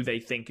 who they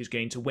think is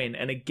going to win.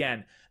 And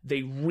again,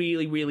 they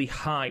really, really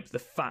hype the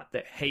fact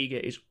that Hager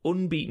is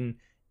unbeaten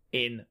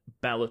in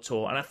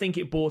Bellator. And I think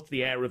it brought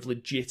the air of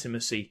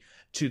legitimacy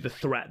to the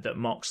threat that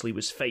Moxley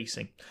was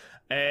facing.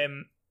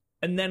 And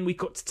then we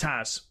cut to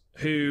Taz,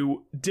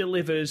 who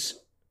delivers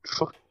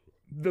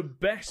the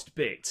best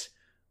bit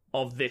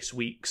of this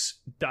week's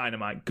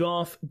Dynamite.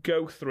 Garth,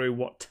 go through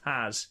what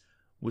Taz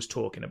was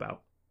talking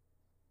about.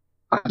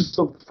 I just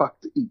love the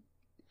fact that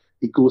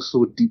he goes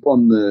so deep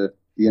on the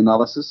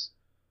analysis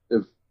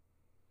of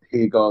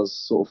Hagar's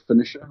sort of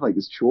finisher, like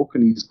his choke,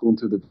 and he's going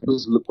through the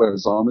videos, look where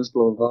his arm is,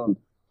 blah, blah, blah. And,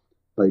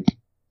 like,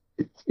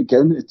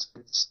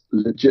 it's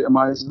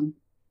legitimizing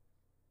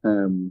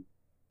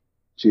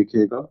Jake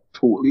Hagar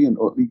totally and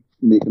utterly,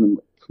 making him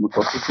come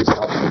across as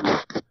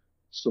this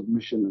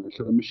submission and a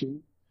killer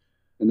machine.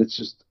 And it's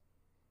just,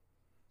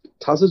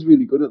 Taz is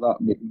really good at that,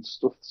 making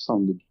stuff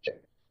sound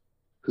legit,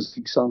 because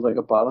he sounds like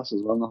a badass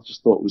as well, and I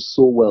just thought it was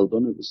so well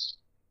done. It was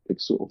like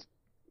sort of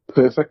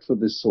perfect for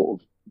this sort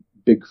of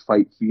big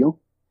fight feel.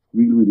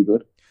 Really, really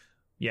good.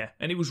 Yeah,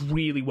 and it was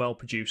really well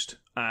produced.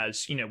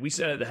 As you know, we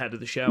said at the head of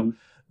the show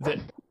that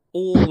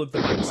all of the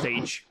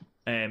backstage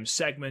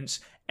segments,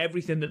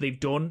 everything that they've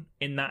done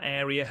in that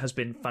area has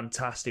been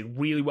fantastic.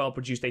 Really well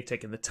produced. They've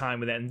taken the time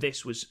with it, and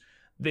this was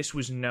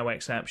no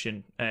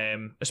exception.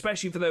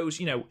 Especially for those,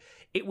 you know,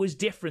 it was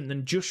different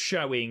than just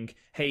showing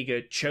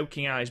Hager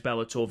choking out his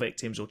Bellator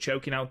victims, or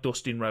choking out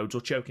Dustin Rhodes,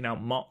 or choking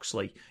out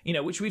Moxley. You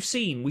know, which we've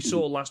seen. We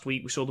saw last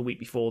week. We saw the week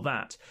before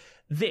that.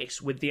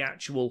 This with the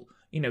actual,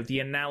 you know,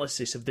 the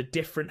analysis of the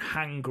different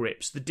hand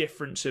grips, the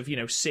difference of, you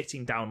know,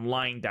 sitting down,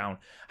 lying down,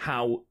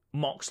 how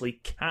Moxley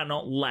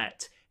cannot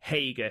let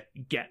Hager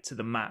get to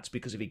the mat,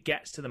 because if he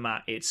gets to the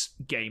mat, it's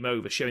game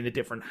over. Showing the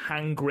different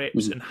hand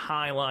grips and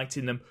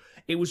highlighting them.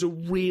 It was a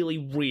really,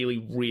 really,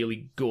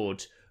 really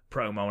good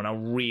promo, and I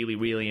really,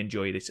 really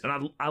enjoyed it.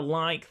 And I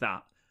like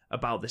that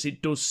about this.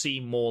 It does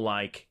seem more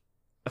like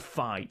a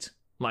fight,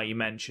 like you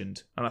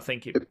mentioned, and I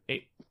think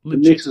it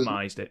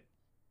legitimized it.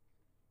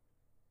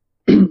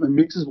 It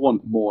makes us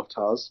want more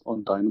Taz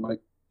on Dynamite.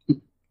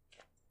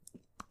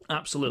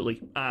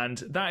 Absolutely. And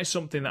that is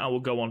something that I will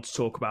go on to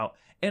talk about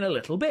in a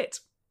little bit.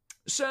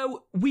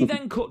 So we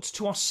then cut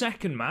to our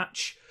second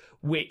match,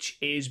 which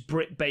is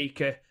Britt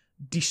Baker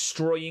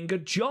destroying a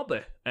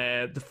jobber.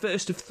 The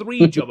first of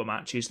 3 jobber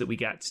matches that we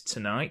get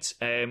tonight.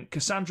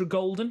 Cassandra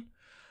Golden,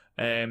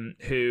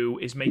 who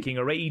is making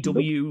her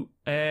AEW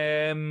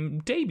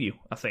debut,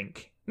 I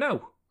think.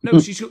 No,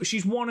 she's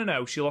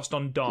 1-0. She lost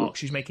on Dark.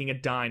 She's making a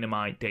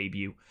Dynamite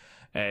debut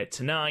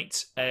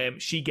tonight.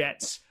 She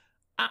gets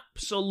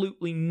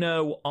absolutely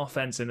no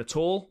offense in at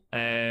all.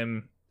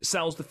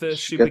 Sells the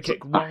first super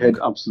kick wrong. Head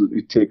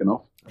absolutely taken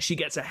off. She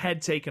gets her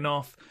head taken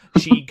off.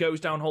 She goes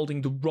down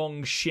holding the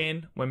wrong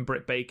shin when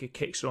Britt Baker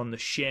kicks her on the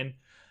shin.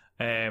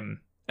 And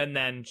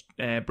then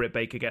Britt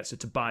Baker gets her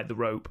to bite the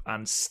rope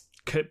and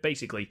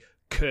basically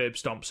curb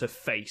stomps her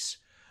face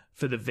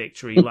for the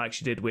victory, like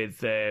she did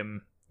with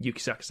Yuki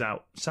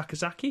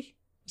Sakazaki?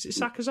 Is it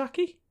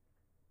Sakazaki?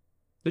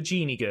 The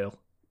genie girl.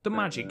 The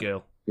magic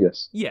girl.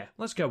 Yes. Yeah,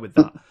 let's go with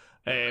that.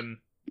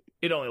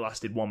 It only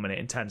lasted 1 minute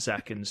and 10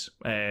 seconds.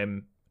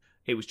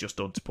 It was just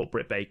done to put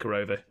Britt Baker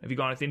over. Have you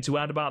got anything to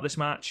add about this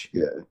match?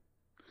 Yeah.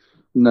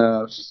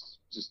 No,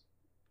 just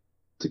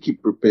to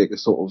keep Britt Baker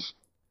sort of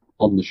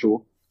on the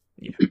show.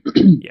 Yeah,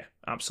 yeah,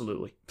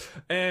 absolutely.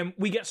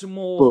 We get some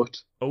more... But...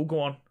 Oh,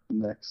 go on.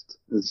 Next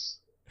is...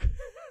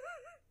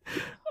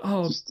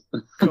 Oh,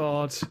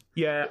 God.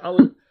 Yeah,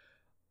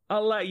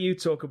 I'll let you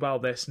talk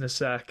about this in a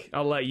sec.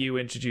 I'll let you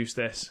introduce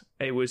this.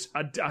 It was...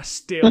 I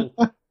still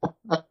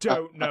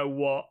don't know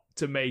what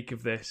to make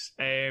of this.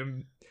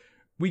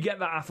 We get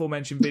that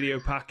aforementioned video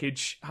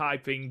package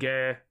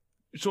hyping,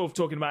 sort of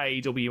talking about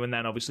AEW, and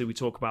then obviously we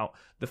talk about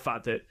the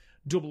fact that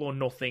Double or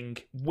Nothing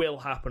will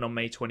happen on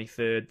May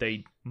 23rd.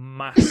 They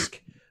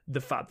mask the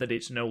fact that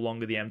it's no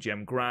longer the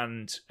MGM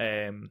Grand.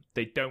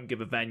 They don't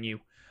give a venue,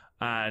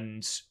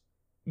 and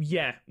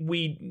yeah,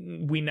 we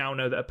now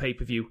know that a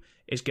pay-per-view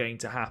is going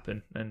to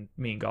happen, and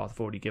me and Garth have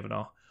already given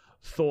our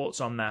thoughts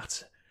on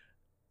that.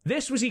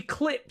 This was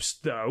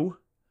eclipsed, though,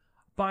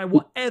 by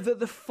whatever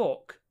the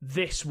fuck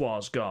this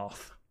was,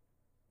 Garth.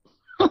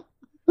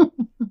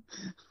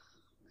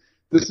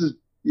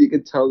 You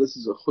can tell this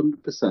is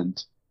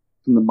 100%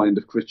 from the mind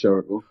of Chris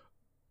Jericho,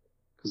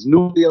 because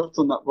nobody else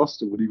on that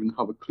roster would even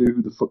have a clue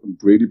who the fucking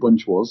Brady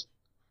Bunch was,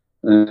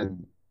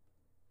 and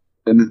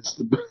it's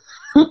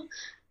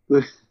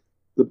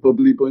the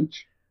Bubbly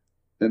Bunch,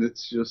 and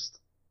it's just,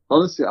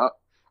 honestly, I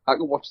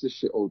could watch this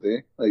shit all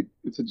day. Like,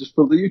 if I just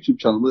filmed the YouTube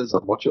channel with this,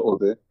 I'd watch it all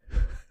day.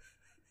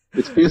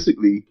 It's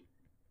basically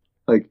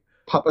like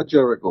Papa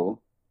Jericho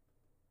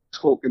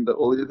talking to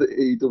all the other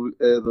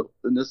AEW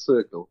in this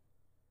circle,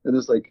 and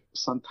there's like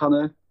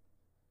Santana.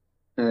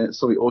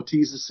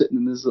 Ortiz is sitting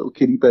in his little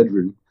kiddie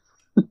bedroom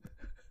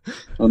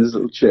on his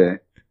little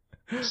chair.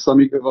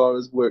 Sammy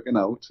Guevara's working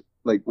out,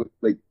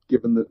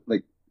 giving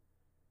the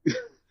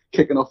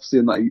kicking off,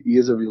 saying that he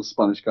is a real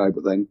Spanish guy,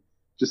 but then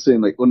just saying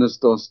like unos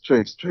dos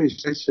tres,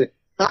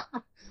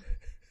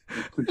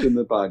 punching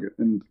the bag.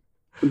 And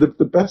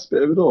the best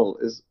bit of it all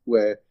is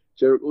where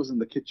Jericho's in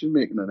the kitchen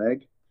making an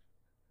egg,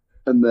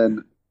 and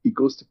then he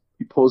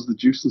pours the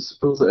juice and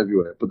spills it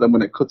everywhere. But then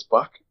when it cuts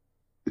back,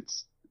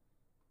 it's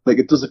like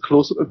it does a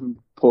close-up of him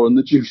pouring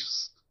the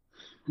juice,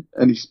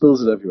 and he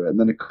spills it everywhere. And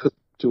then it cuts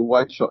to a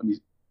wide shot, and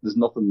there's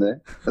nothing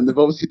there. And they've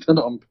obviously done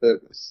it on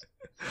purpose.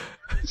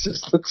 It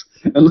just looks,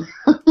 and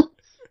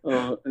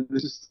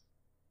it's just,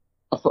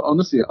 I thought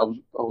honestly, I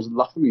was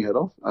laughing my head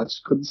off. I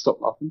just couldn't stop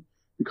laughing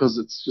because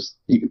it's just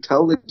you can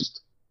tell they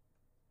just.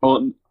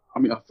 Oh, I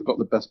mean, I forgot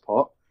the best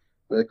part.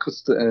 It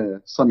cuts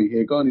to Sammy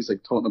Hagar, and he's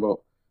like talking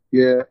about,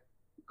 yeah,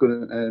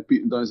 gonna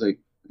beat him down.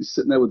 He's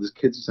sitting there with his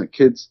kids. He's like,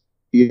 kids,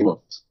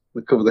 earmuffs.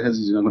 They cover their heads.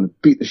 He's like, I'm gonna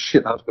beat the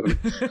shit out of them.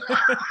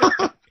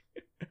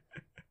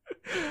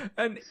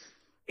 And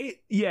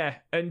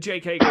and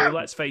Jake Hager,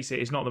 let's face it,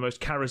 is not the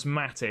most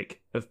charismatic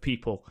of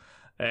people.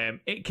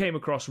 It came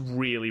across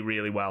really,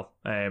 really well.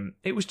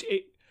 It was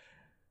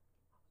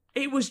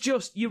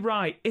just, you're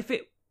right.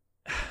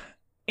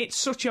 It's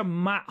such a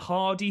Matt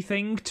Hardy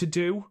thing to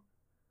do.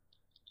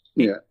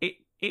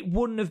 It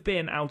wouldn't have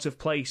been out of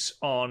place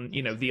on,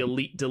 the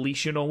Elite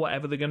Deletion or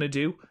whatever they're going to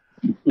do.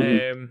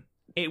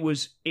 It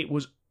was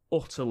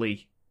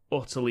utterly,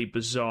 utterly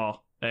bizarre.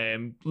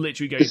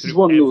 Literally going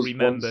through every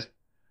member. Ones,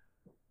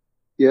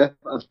 yeah,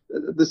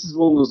 this is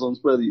one of those ones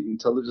where you can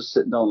tell they're just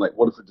sitting down like,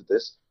 what if we did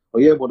this? Oh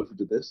yeah, what if we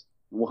did this?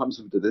 What happens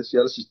if we did this?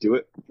 Yeah, let's just do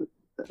it.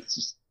 It's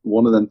just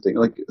one of them things,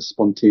 like a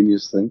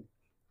spontaneous thing.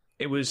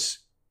 It was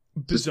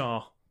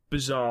bizarre.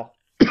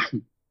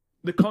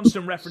 The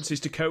constant references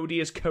to Cody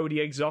as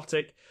Cody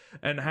Exotic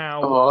and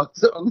how... Oh,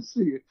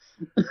 honestly,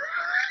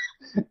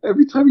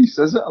 every time he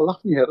says it, I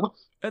laugh my head off.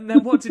 And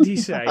then what did he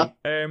say?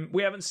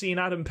 We haven't seen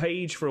Adam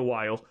Page for a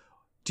while.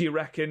 Do you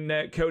reckon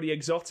Cody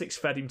Exotic's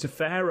fed him to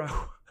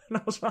Pharaoh? And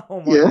I was like,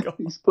 oh my God.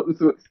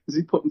 Is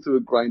he put him through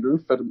a grinder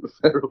and fed him to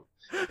Pharaoh?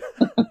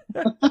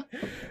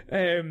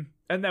 And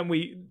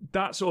then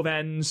that sort of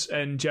ends,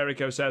 and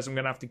Jericho says, I'm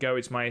going to have to go,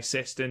 it's my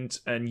assistant,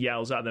 and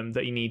yells at them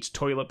that he needs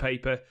toilet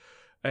paper.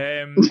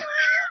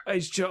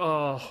 It's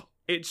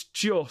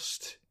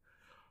just...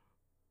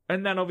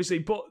 And then obviously,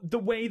 but the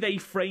way they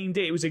framed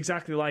it, it was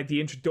exactly like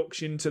the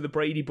introduction to the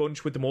Brady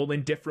Bunch with them all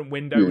in different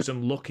windows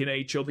and looking at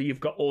each other. You've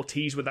got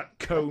Ortiz with that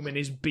comb in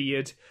his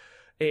beard.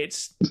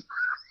 It's...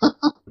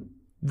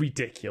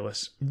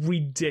 ridiculous.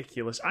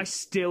 I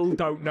still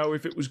don't know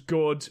if it was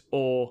good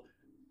or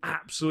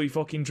absolutely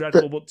fucking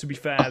dreadful, but to be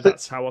fair,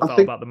 that's how I felt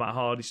about the Matt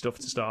Hardy stuff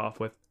to start off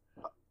with.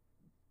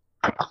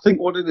 I think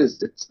what it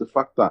is, it's the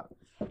fact that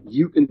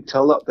you can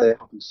tell that they're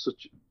having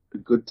such a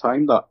good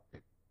time that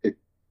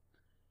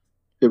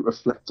it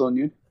reflects on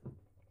you.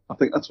 I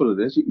think that's what it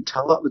is. You can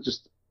tell that they're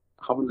just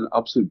having an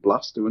absolute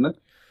blast doing it.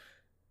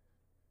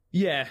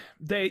 Yeah,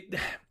 they're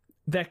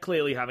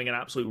clearly having an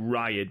absolute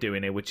riot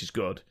doing it, which is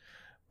good.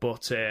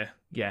 But, it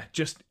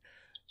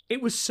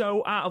was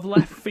so out of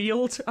left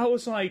field. I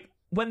was like,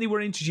 when they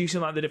were introducing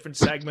like the different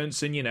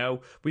segments and,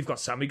 we've got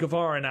Sammy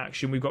Guevara in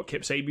action, we've got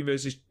Kip Sabian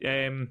versus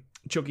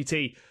Chucky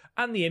T,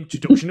 and the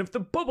introduction of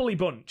the Bubbly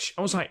Bunch.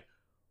 I was like,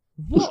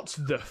 what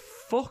the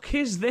fuck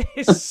is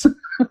this?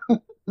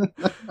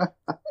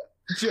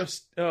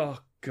 Just, oh,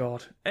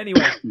 God.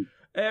 Anyway,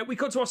 we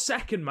got to our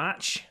third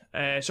match,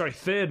 our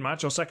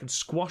second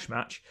squash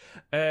match,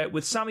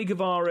 with Sammy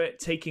Guevara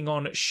taking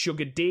on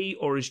Sugar D,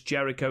 or as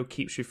Jericho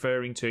keeps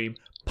referring to him,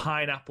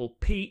 Pineapple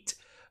Pete.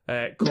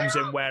 Comes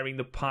in wearing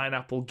the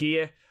pineapple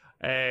gear.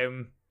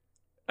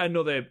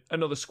 Another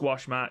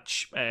squash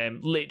match,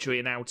 literally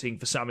an outing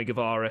for Sammy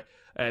Guevara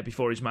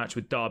before his match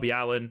with Darby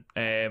Allin.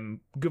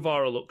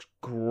 Guevara looks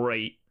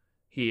great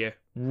here,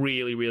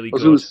 really, really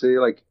good. I was going to say,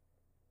 like,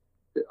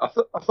 I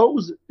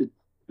thought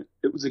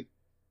it was a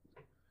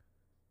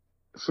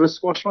for a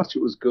squash match.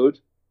 It was good.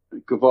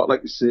 Guevara,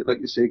 like you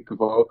say,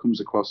 Guevara comes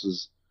across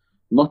as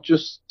not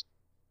just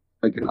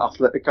like an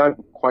athletic guy,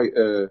 but quite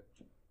a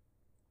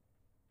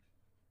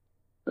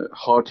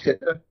hard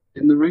hitter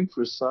in the ring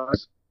for his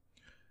size.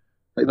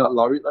 Like that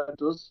Lariat that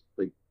does,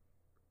 like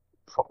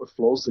proper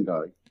floors the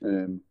guy.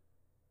 And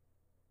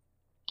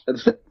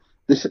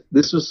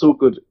this was so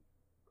good.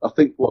 I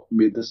think what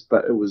made this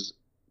better was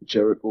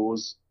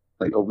Jericho's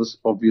like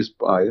obvious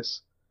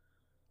bias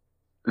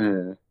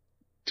to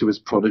his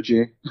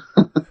protege,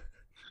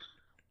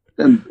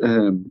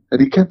 and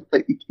he kept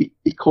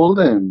he called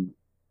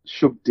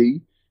Shug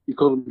D. He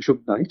called him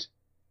Shug Knight.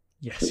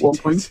 Yes, at one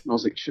point, and I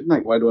was like, Shug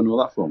Knight. Why do I know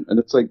that from? And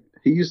it's like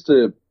he used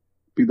to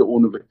be the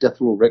owner of like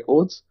Death Row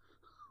Records.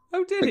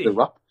 Oh, did like he?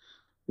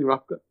 The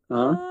rap guy.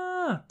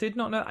 Did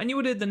not know. I knew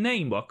it had the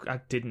name, but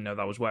I didn't know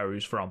that was where he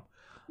was from.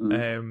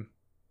 I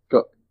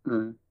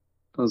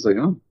was like,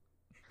 oh.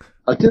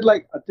 I did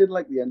like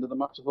the end of the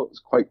match. I thought it was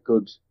quite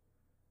good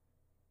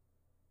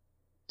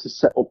to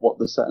set up what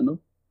they're setting up.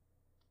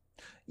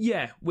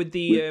 Yeah, with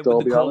the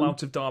call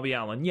out of Darby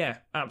Allin. Yeah,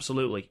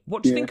 absolutely.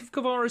 What do you think of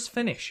Guevara's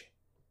finish?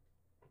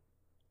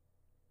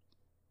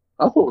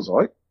 I thought it was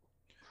alright.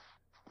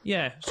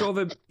 Yeah, sort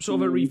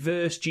of a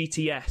reverse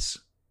GTS.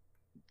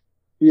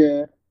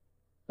 Yeah,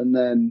 and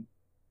then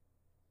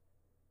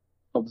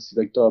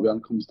obviously like Darby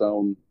Allin comes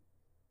down.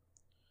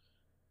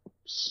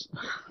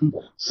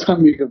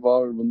 Sammy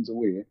Guevara runs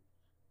away,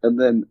 and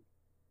then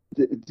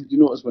did you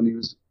notice when he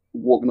was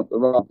walking up the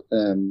ramp,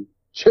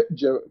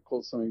 Jericho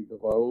called Sammy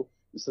Guevara,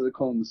 instead of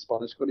calling him the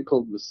Spanish god, he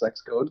called him the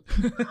sex god.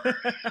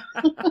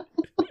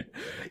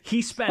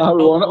 He spent a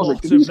lot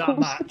of that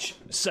match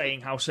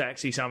saying how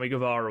sexy Sammy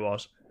Guevara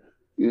was.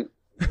 Yeah.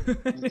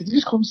 Did you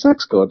just call him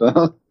sex god?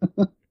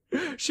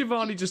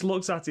 Shivani just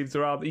looks at him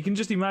throughout. You can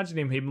just imagine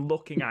him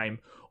looking at him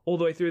all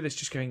the way through this,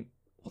 just going,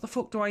 what the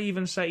fuck do I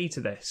even say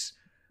to this?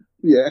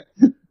 Yeah.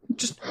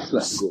 Just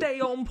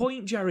stay on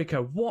point,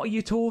 Jericho. What are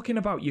you talking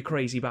about, you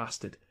crazy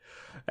bastard?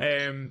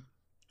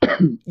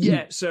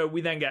 Yeah, so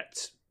we then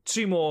get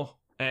two more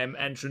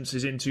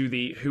entrances into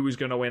the who is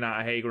going to win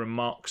out of Hager and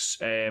Mox.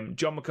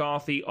 John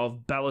McCarthy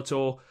of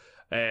Bellator.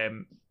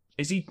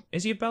 Is he a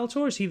Bellator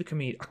or is he the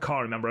comedian? I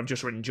can't remember. I've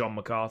just written John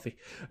McCarthy.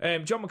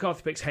 John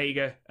McCarthy picks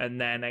Hager,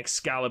 and then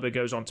Excalibur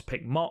goes on to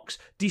pick Mox,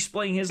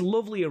 displaying his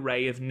lovely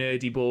array of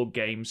nerdy board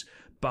games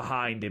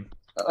behind him.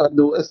 I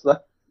noticed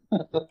that.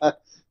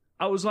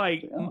 I was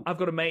like, I've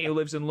got a mate who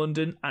lives in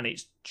London, and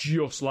it's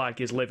just like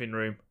his living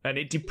room. And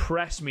it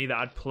depressed me that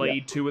I'd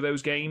played two of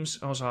those games.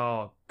 I was like,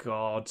 oh,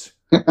 God.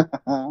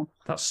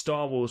 That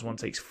Star Wars one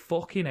takes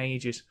fucking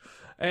ages.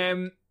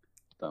 Damn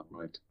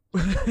right.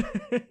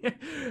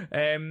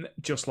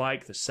 Just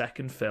like the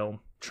second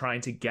film,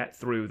 trying to get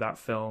through that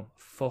film.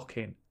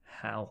 Fucking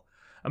hell.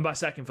 And by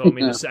second film, I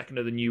mean the second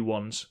of the new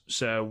ones.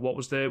 So what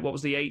was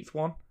the eighth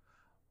one?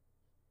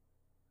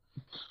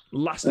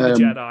 Last of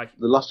the Jedi.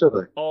 The Last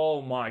Jedi.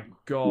 Oh my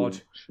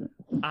God.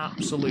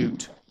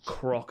 Absolute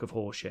crock of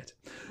horseshit.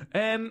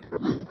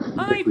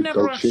 I've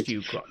never asked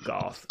you,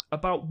 Garth,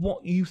 about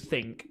what you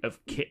think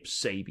of Kip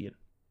Sabian.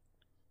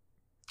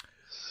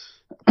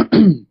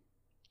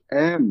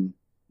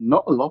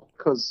 Not a lot,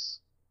 because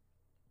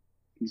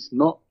he's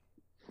not.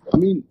 I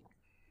mean,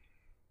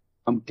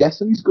 I'm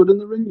guessing he's good in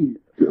the ring.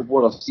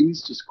 What I've seen,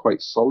 he's just quite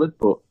solid,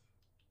 but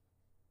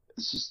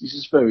he's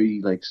just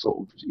very, like, sort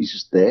of, he's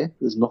just there.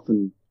 There's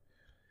nothing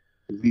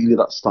really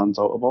that stands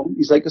out about him.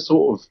 He's like a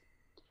sort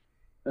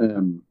of,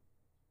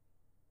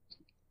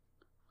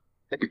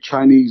 like a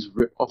Chinese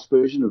rip-off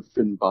version of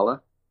Finn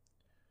Balor.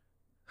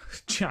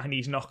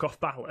 Chinese knockoff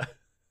Balor.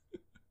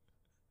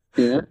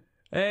 Yeah.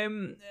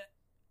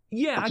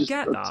 Yeah, I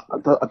get that.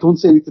 I don't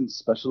say anything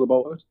special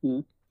about it.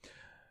 Yeah.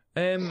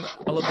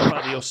 I love the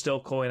fact that you're still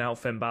calling out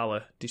Finn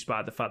Balor,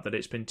 despite the fact that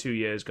it's been 2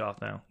 years,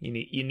 Garth. Now you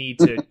need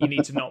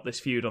to knock this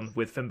feud on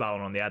with Finn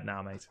Balor on the head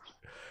now, mate.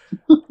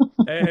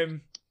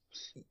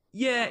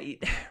 Yeah,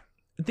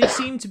 they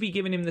seem to be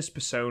giving him this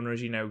persona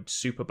as,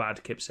 super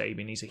bad Kip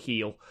Sabian. He's a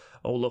heel.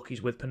 Oh look,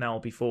 he's with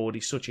Penelope Ford.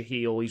 He's such a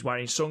heel. He's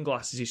wearing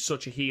sunglasses. He's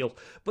such a heel.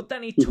 But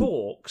then he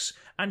talks,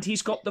 and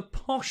he's got the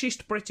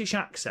poshest British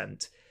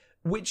accent,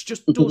 which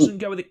just doesn't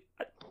go with it.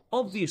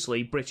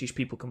 Obviously, British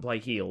people can play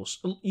heels.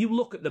 You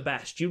look at the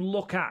best. You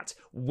look at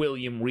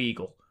William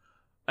Regal,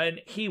 and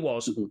he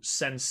was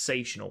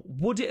sensational.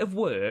 Would it have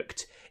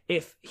worked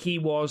if he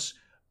was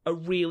a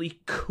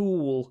really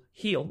cool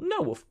heel?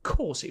 No, of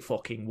course it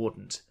fucking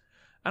wouldn't.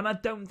 And I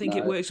don't think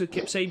it works with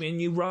Kip Sabian.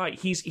 You're right.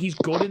 He's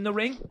good in the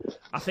ring.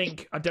 I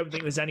don't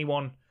think there's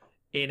anyone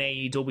in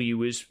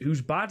AEW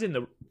who's bad in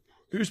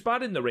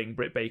the ring,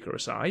 Britt Baker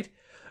aside.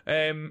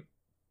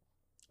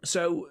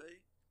 So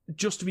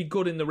just to be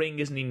good in the ring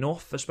isn't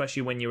enough,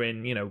 especially when you're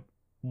in,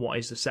 what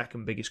is the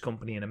second biggest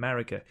company in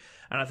America.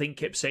 And I think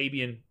Kip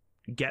Sabian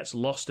gets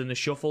lost in the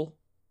shuffle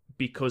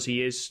because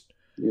he is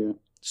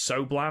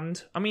so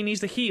bland. I mean, he's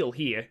the heel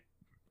here,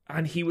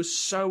 and he was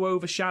so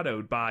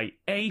overshadowed by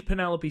A,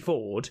 Penelope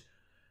Ford,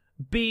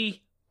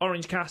 B,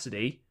 Orange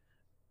Cassidy,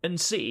 and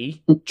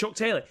C, Chuck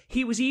Taylor.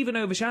 He was even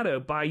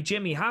overshadowed by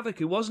Jimmy Havoc,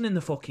 who wasn't in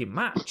the fucking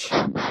match.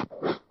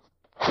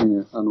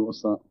 Yeah, I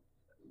noticed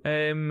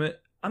that.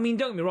 I mean,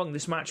 don't get me wrong,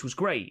 this match was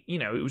great.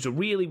 It was a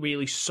really,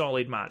 really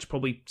solid match,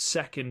 probably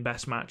second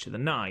best match of the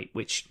night,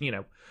 which,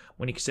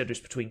 when you consider it's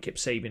between Kip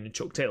Sabian and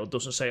Chuck Taylor,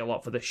 doesn't say a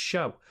lot for this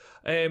show.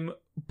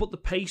 But the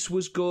pace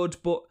was good,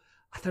 but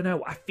I don't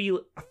know, I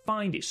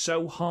find it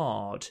so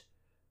hard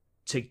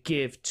to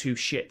give two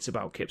shits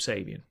about Kip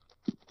Sabian.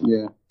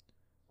 Yeah.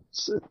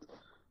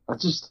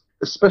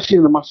 Especially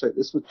in a match like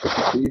this with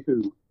Chuck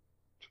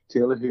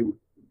Taylor, who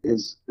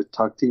is a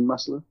tag team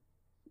wrestler,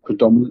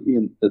 predominantly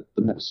in the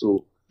net,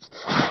 so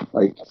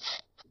like,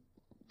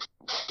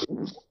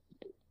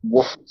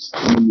 what's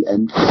the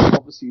end?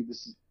 Obviously,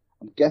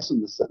 I'm guessing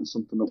they're setting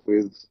something up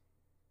with,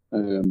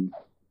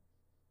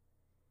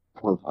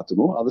 well, I don't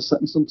know, are they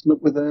setting something up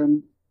with, what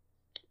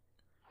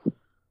do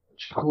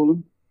you call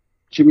him?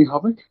 Jimmy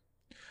Havoc?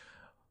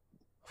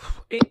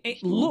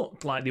 It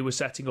looked like they were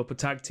setting up a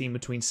tag team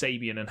between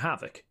Sabian and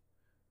Havoc.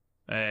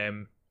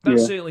 That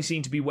certainly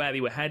seemed to be where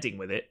they were heading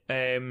with it.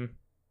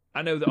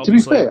 I know that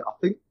obviously... To be fair, I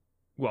think...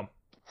 Go on.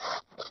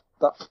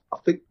 I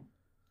think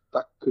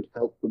that could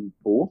help them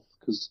both,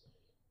 because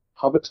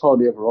Havoc's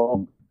hardly ever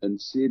on, and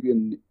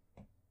Sabian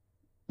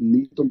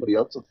needs somebody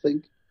else, I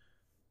think.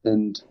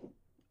 And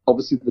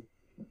obviously,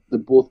 they're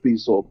both being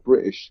sort of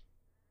British.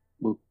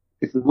 Well,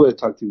 if they were a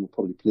tag team, we'll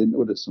probably play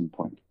into it at some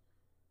point.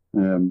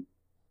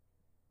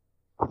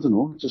 I don't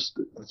know. I just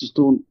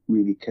don't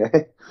really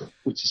care,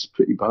 which is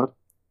pretty bad.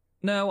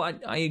 No,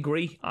 I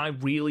agree. I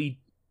really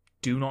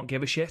do not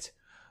give a shit.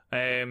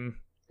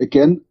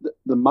 Again,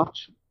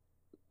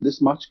 this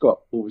match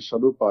got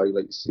overshadowed by,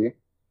 like you say,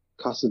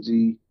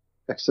 Cassidy,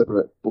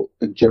 etc.,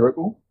 and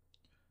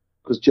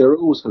because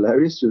Jericho was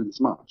hilarious during this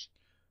match.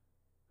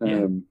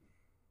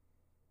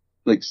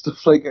 like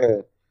stuff like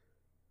what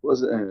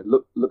was it?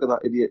 Look at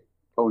that idiot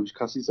Orange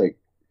Cassidy's like,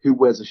 who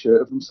wears a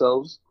shirt of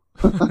themselves?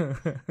 And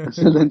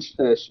then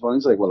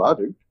Shivani's like, well, I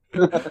do.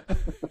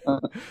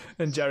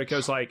 And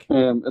Jericho's like,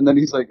 and then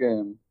he's like,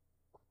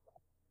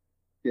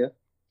 yeah.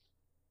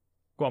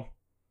 Go on.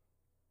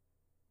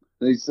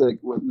 And he's like,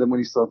 then when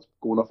he starts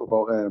going off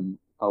about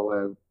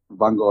how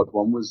Vanguard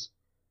 1 was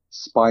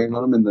spying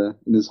on him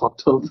in his hot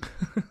tub.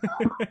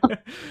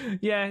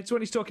 Yeah, it's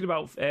when he's talking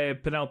about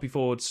Penelope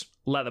Ford's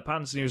leather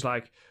pants, and he was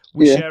like,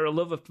 we share a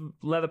love of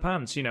leather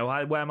pants, you know,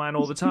 I wear mine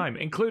all the time,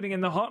 including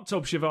in the hot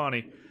tub,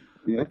 Shivani.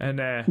 Yeah. And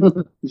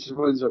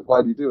Shivani's like,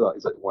 why do you do that?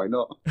 He's like, why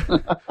not?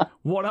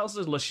 What else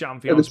is Le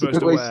Champion supposed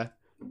to wear?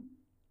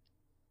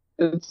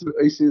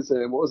 He says,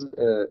 what was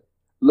it?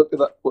 Look at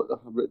that, what I've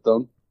written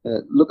down.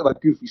 Look at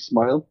that goofy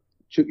smile.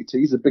 Chucky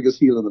T's the biggest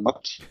heel in the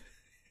match.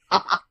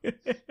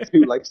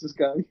 Who likes this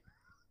guy?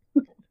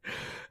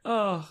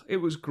 Oh, it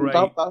was great.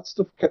 That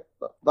stuff that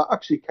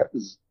actually kept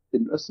us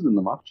interested in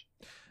the match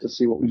to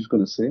see what we was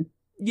going to say.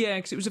 Yeah,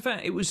 because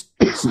it was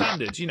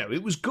standard. You know,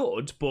 it was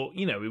good, but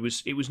you know, it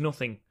was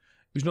nothing.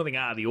 It was nothing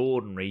out of the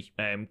ordinary.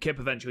 Kip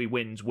eventually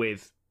wins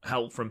with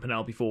help from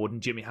Penelope Ford,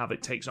 and Jimmy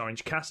Havoc takes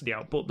Orange Cassidy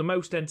out. But the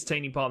most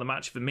entertaining part of the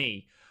match for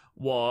me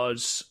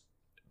was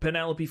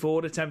Penelope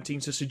Ford attempting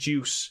to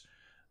seduce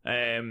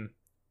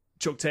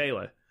Chuck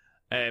Taylor.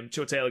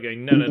 Chuck Taylor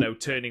going, no,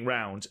 turning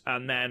round.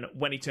 And then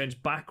when he turns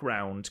back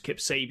round, Kip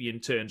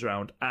Sabian turns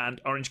round,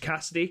 and Orange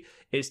Cassidy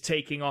is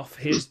taking off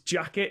his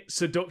jacket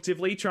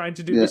seductively, trying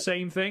to do the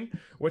same thing,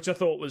 which I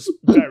thought was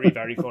very,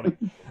 very funny.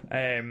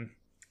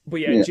 But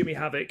yeah, Jimmy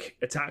Havoc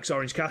attacks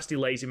Orange Cassidy,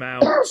 lays him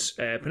out.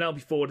 Penelope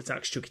Ford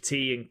attacks Chucky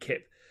T, and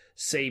Kip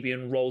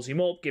Sabian rolls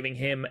him up, giving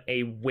him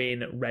a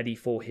win ready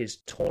for his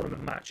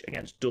tournament match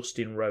against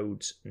Dustin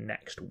Rhodes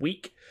next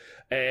week.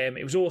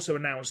 It was also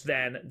announced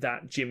then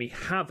that Jimmy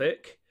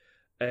Havoc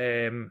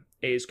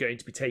is going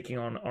to be taking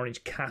on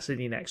Orange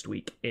Cassidy next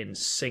week in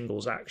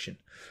singles action,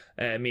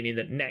 meaning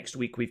that next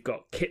week we've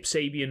got Kip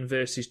Sabian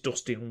versus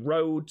Dustin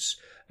Rhodes,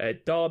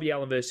 Darby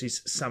Allin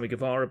versus Sammy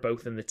Guevara,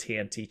 both in the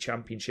TNT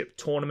Championship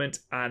tournament,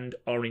 and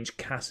Orange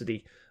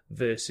Cassidy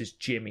versus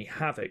Jimmy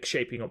Havoc,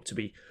 shaping up to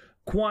be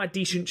quite a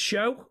decent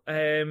show.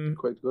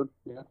 Quite good,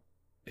 yeah.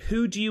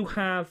 Who do you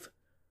have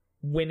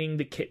winning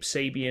the Kip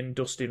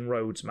Sabian-Dustin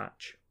Rhodes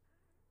match?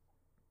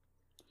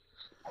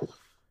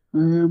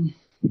 Who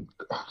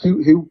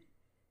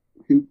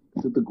did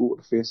they go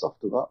to face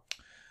after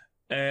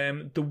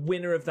that? The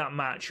winner of that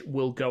match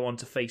will go on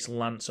to face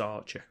Lance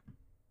Archer.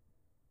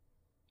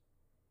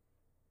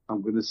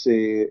 I'm going to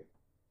say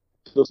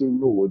Dustin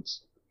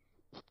Rhodes,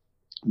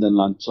 and then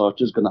Lance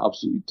Archer's going to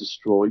absolutely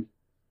destroy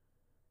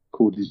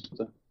Cody's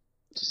brother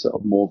to set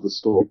up more of the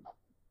story.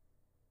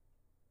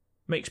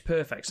 Makes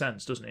perfect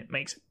sense, doesn't it?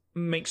 Makes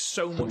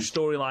so much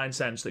storyline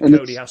sense that and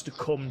Cody has to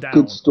come down.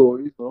 Good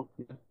story, though.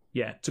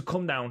 Yeah, to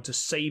come down to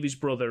save his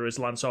brother as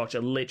Lance Archer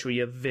literally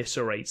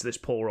eviscerates this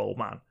poor old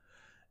man.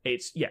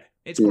 It's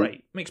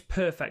great. Makes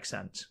perfect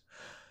sense.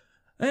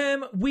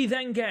 We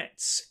then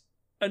get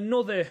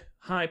another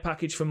high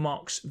package for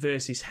Mox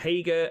versus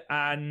Hager,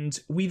 and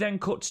we then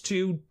cut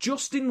to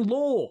Justin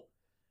Law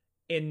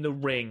in the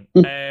ring.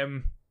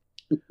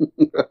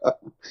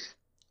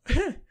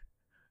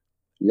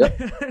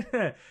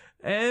 Yep.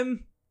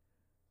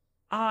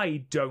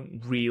 I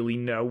don't really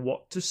know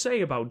what to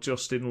say about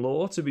Justin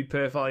Law, to be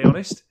perfectly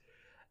honest.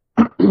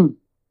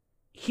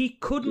 He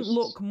couldn't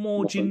look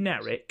more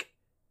generic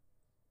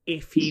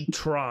if he'd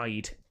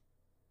tried.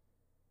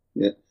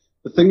 Yeah.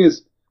 The thing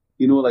is,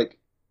 you know, like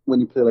when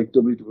you play like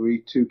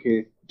WWE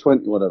 2K20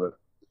 or whatever,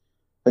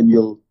 and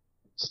you'll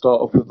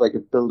start off with like a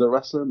builder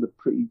wrestler and they're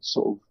pretty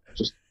sort of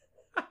just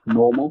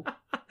normal.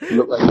 They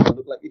look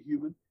like a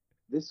human.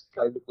 This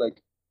guy looked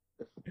like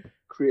a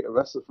creator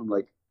wrestler from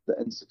like the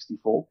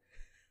N64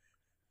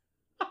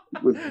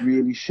 with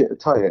really shit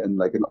attire and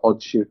like an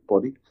odd shaped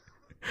body.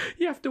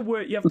 You have to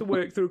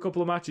work through a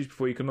couple of matches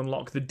before you can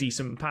unlock the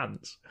decent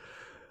pants.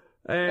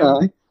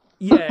 Yeah,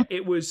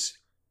 it was.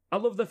 I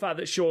love the fact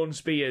that Sean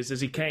Spears,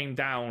 as he came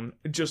down,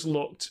 just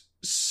looked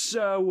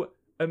so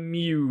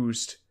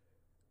amused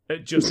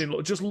at Justin.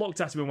 Just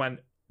looked at him and went,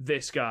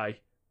 "This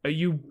guy, are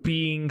you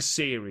being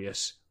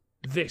serious?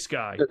 This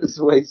guy." That's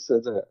the way he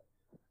said it.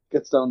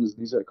 Gets down on his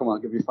knees, like, "Come on,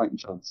 I'll give you a fighting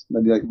chance." And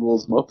then he like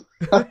rolls him up.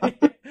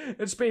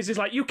 And Spears is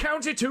like, "You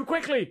counted too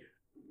quickly."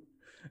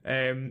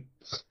 I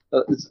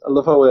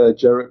love how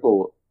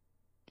Jericho,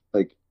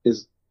 like,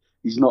 he's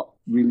not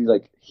really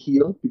like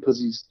heel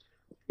because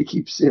he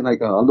keeps saying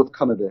like, "Oh, I love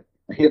Canada,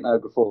 I hate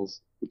Niagara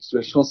Falls," which is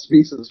where Sean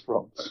Spears is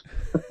from.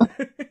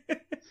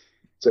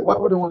 It's like, why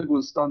would I want to go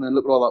and stand there and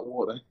look at all that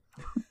water?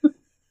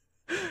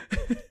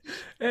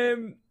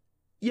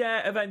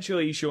 Yeah,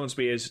 eventually Sean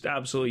Spears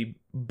absolutely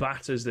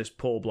batters this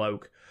poor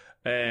bloke.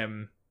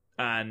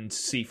 And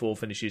C4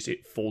 finishes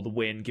it for the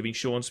win, giving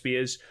Sean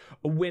Spears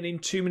a win in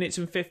 2 minutes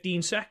and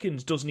 15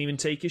 seconds. Doesn't even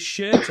take his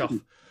shirt off.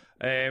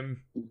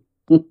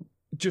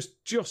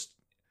 Just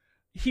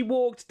he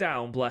walked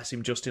down, bless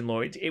him, Justin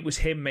Lloyd. It was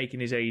him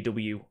making his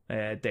AEW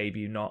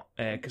debut, not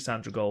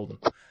Cassandra Golden.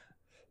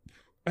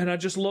 And I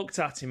just looked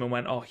at him and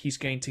went, oh, he's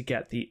going to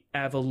get the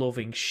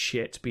ever-loving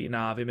shit beaten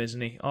out of him,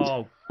 isn't he?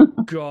 Oh,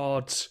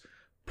 God.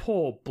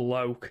 Poor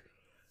bloke.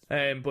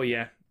 But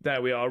yeah,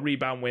 there we are.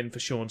 Rebound win for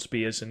Sean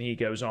Spears, and he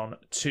goes on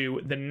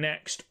to the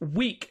next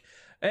week.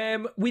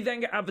 We then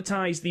get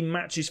advertised the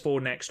matches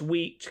for next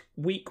week,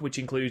 which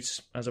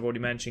includes, as I've already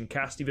mentioned,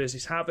 Cassidy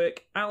versus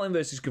Havoc, Allen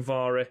versus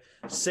Guevara,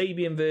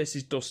 Sabian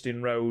versus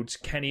Dustin Rhodes,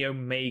 Kenny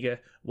Omega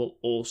will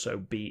also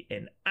be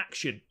in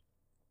action.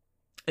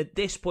 At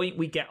this point,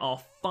 we get our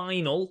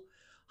final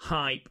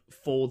hype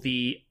for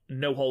the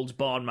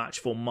no-holds-barred match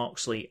for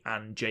Moxley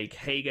and Jake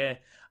Hager,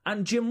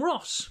 and Jim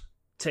Ross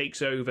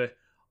takes over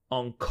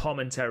on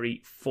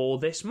commentary for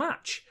this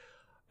match.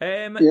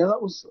 Yeah, that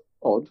was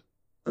odd.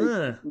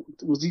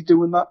 Was he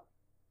doing that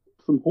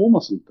from home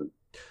or something?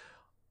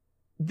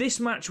 This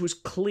match was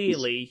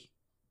clearly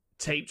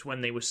taped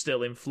when they were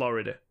still in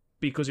Florida,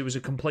 because it was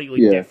a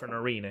completely different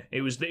arena.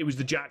 It was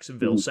the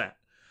Jacksonville set.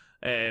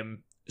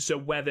 So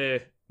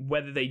whether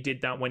they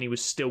did that when he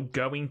was still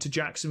going to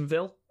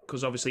Jacksonville,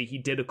 because obviously he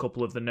did a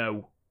couple of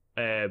the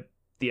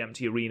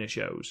empty arena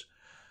shows.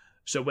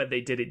 So whether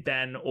they did it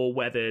then, or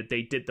whether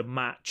they did the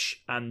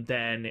match and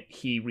then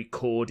he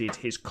recorded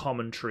his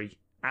commentary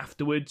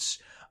afterwards,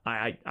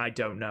 I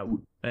don't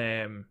know.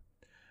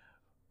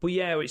 But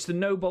yeah, it's the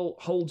no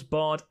holds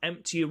barred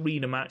empty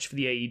arena match for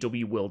the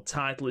AEW World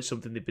Title. It's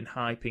something they've been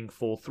hyping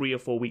for 3 or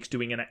 4 weeks,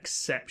 doing an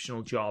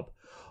exceptional job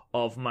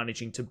of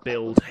managing to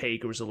build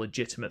Hager as a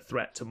legitimate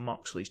threat to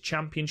Moxley's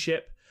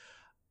championship.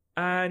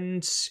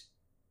 And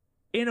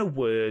in a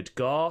word,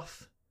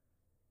 Garth,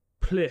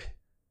 pleh.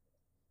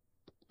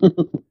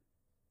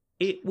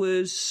 It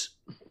was...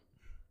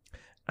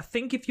 I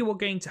think if you were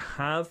going to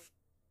have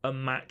a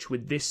match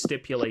with this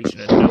stipulation,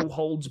 a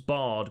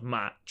no-holds-barred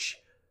match,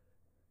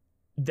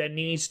 there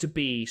needs to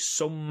be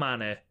some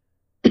manner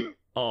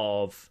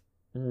of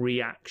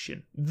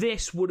reaction.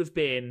 This would have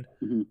been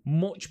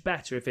much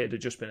better if it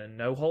had just been a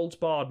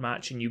no-holds-barred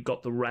match and you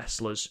got the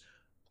wrestlers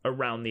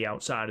around the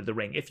outside of the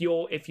ring. If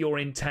you're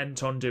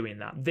intent on doing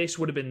that, this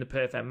would have been the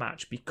perfect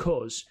match,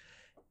 because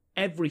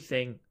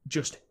everything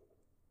just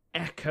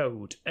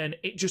echoed, and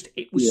it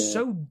was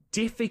so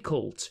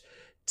difficult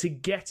to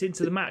get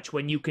into the match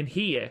when you can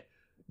hear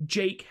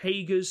Jake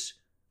Hager's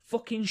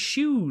fucking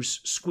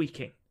shoes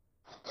squeaking.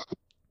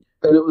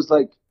 And it was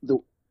like they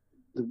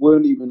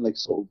weren't even like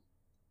sort of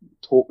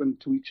talking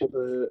to each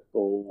other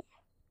or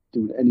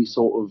doing any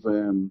sort of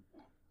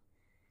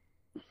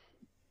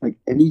like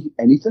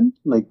anything.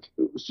 Like,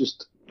 it was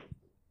just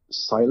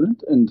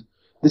silent. And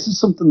this is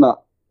something that,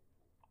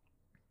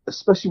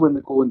 especially when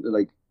they go into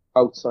like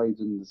outside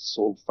and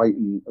sort of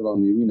fighting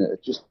around the arena,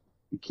 it just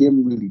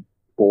became really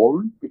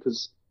boring,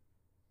 because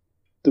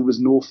there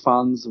was no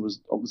fans. There was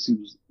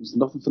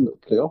nothing for them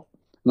to play off.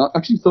 And I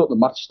actually thought the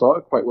match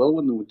started quite well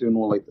when they were doing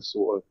all like the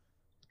sort of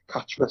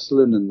catch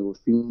wrestling and they were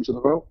feeling each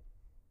other out.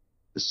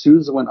 As soon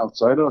as I went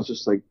outside, I was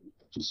just like,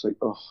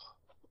 oh,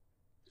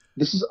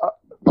 this is. I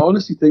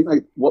honestly think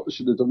like what they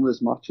should have done with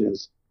this match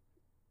is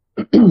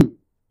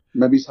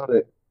maybe he's had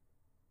it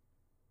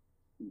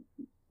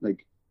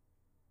like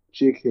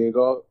Jake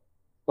Hager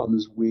on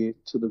his way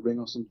to the ring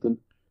or something,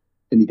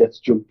 and he gets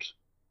jumped,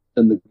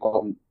 and they go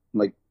on,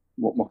 like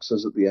what Mox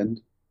says at the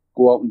end,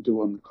 go out and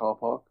do it in the car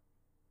park,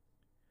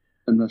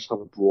 and let's have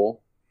a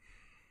brawl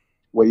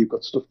where you've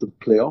got stuff to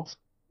play off.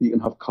 You can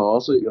have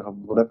cars or you can have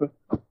whatever,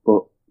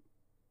 but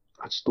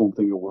I just don't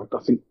think it worked. I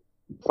think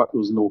the fact there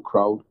was no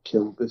crowd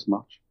killed this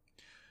match.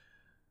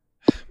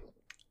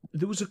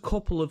 There was a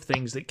couple of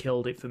things that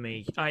killed it for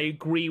me. I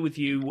agree with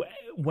you.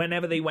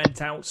 Whenever they went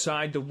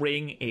outside the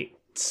ring, it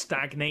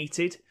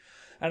stagnated.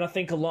 And I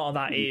think a lot of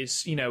that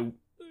is,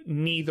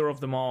 neither of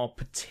them are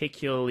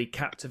particularly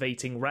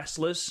captivating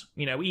wrestlers.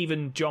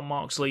 Even Jon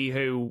Moxley,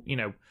 who,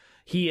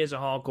 he is a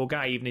hardcore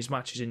guy. Even his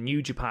matches in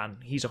New Japan,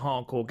 he's a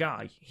hardcore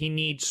guy. He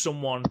needs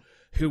someone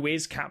who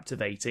is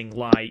captivating,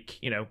 like,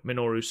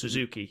 Minoru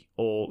Suzuki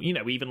or,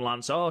 even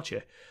Lance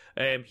Archer.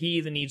 He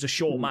either needs a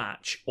short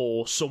match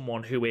or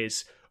someone who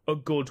is a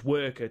good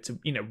worker to,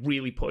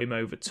 really put him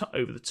over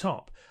the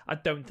top. I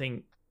don't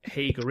think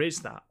Hager is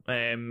that.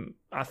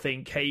 I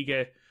think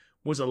Hager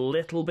was a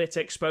little bit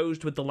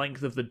exposed with the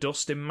length of the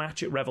Dustin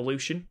match at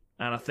Revolution,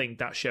 and I think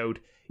that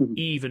showed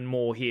even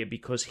more here,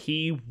 because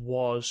he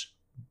was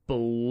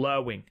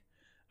blowing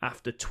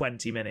after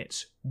 20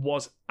 minutes.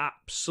 Was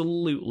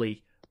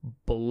absolutely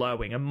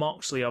blowing. And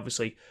Moxley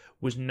obviously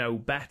was no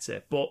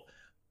better. But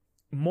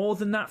more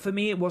than that, for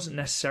me, it wasn't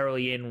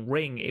necessarily in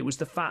ring. It was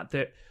the fact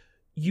that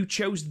you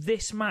chose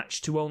this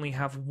match to only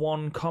have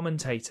one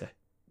commentator.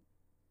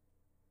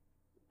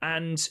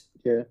 And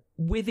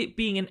with it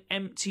being an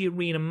empty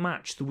arena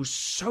match, there was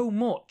so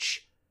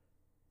much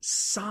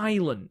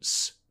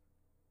silence.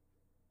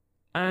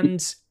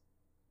 And,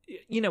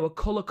 a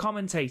colour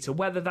commentator,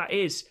 whether that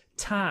is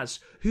Taz,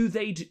 who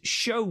they'd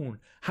shown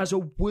has a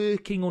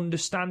working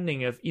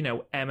understanding of,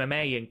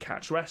 MMA and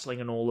catch wrestling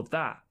and all of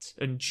that,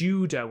 and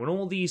judo and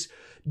all these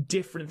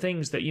different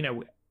things that,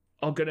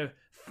 are going to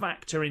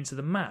factor into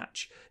the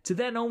match, to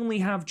then only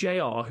have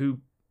JR, who,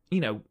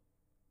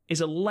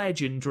 is a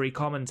legendary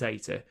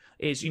commentator,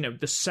 is,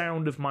 the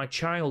sound of my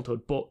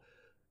childhood, but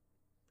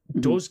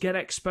does get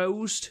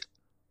exposed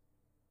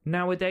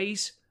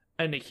nowadays.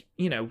 And,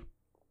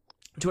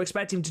 to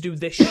expect him to do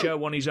this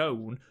show on his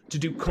own, to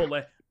do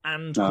colour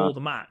and call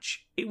the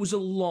match, it was a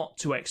lot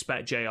to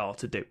expect JR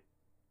to do.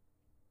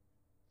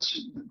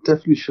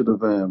 Definitely should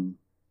have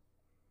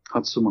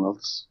had someone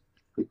else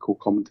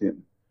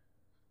co-commentating.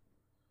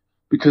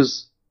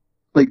 Because,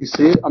 like you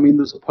say, I mean,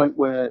 there's a point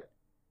where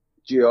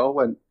JR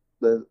went,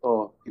 you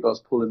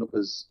guys pulling up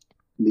his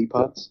knee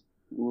pads.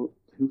 Well,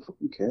 who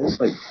fucking cares?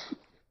 Like,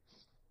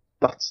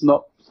 that's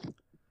not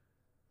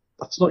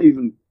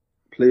even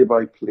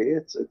play-by-play.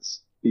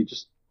 It's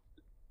just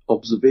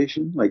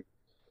observation, like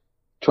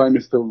trying to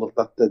fill up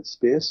that dead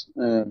space.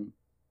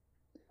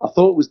 I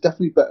thought it was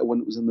definitely better when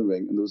it was in the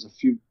ring, and there was a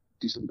few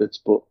decent bits,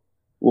 but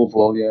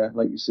overall, yeah,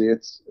 like you say,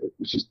 it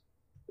was just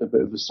a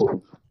bit of a sort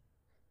of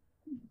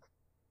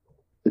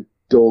a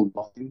dull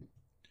nothing.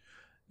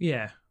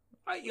 Yeah.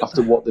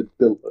 After what they'd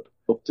built it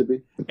up to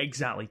be.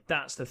 Exactly,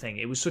 that's the thing.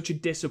 It was such a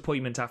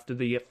disappointment after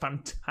the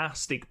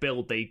fantastic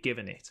build they'd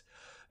given it.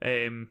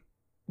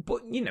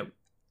 But,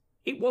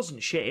 it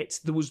wasn't shit.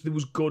 There was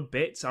good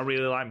bits. I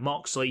really like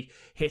Moxley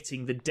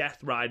hitting the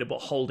Death Rider but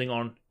holding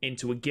on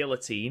into a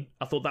guillotine.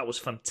 I thought that was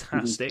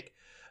fantastic.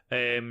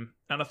 And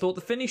I thought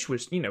the finish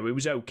was, it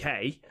was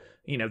okay.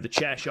 The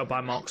chair shot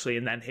by Moxley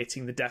and then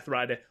hitting the Death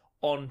Rider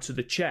onto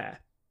the chair.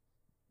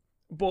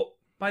 But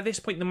by this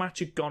point, the match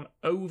had gone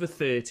over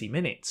 30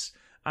 minutes.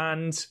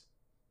 And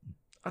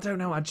I don't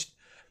know,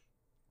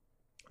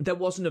 there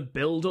wasn't a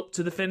build-up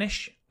to the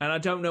finish. And I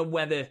don't know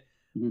whether...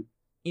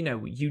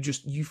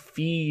 you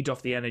feed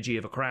off the energy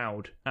of a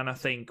crowd. And I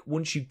think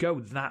once you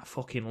go that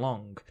fucking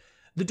long,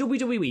 the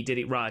WWE did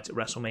it right at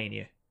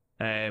WrestleMania.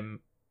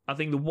 I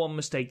think the one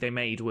mistake they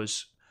made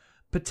was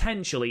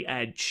potentially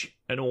Edge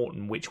and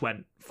Orton, which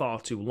went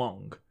far too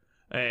long.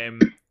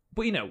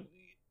 But,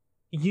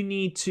 you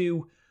need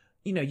to,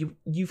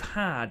 you've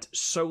had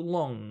so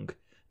long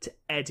to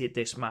edit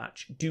this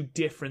match, do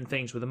different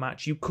things with the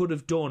match. You could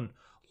have done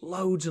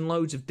loads and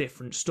loads of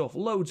different stuff,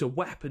 loads of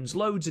weapons,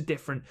 loads of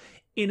different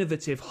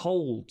innovative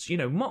holds.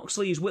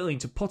 Moxley is willing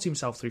to put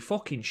himself through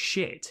fucking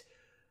shit.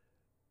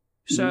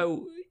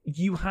 So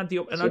you had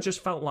and I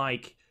just felt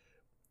like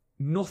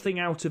nothing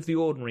out of the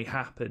ordinary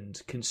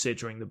happened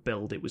considering the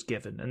build it was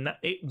given. And that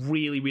it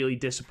really, really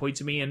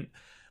disappointed me. And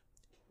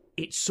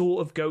it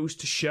sort of goes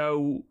to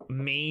show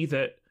me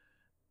that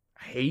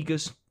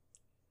Hager's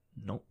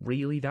not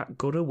really that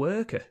good a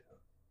worker.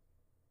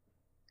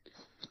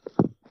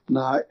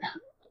 No,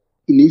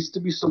 he needs to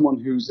be someone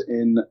who's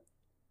in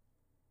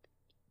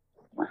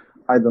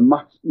either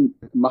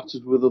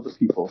matches with other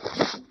people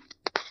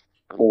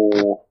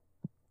or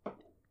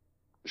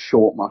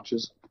short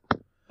matches.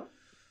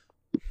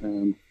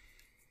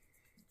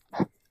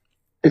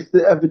 If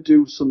they ever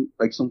do something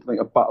like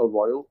a battle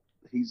royal,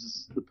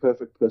 he's the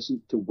perfect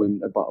person to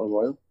win a battle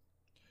royal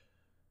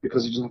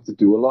because he doesn't have to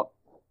do a lot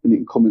and he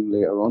can come in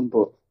later on.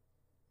 But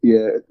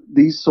yeah,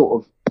 these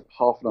sort of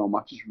half-an-hour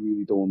matches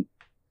really don't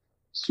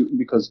suit him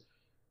because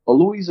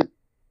although he's a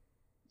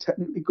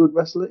technically good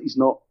wrestler, he's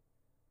not.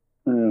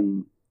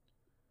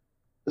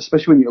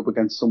 Especially when you're up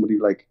against somebody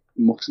like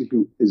Moxley,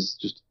 who is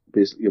just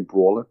basically a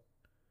brawler.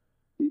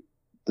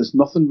 There's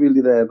nothing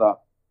really there that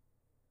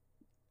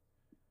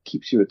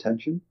keeps your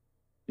attention.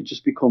 It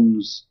just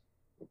becomes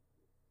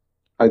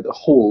either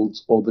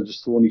holds or they're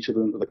just throwing each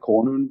other into the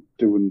corner and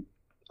doing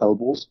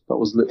elbows. That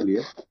was literally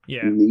it.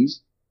 Yeah. And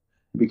knees.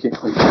 It became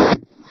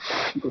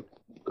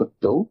got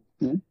dull.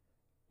 Yeah.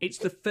 It's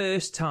the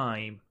first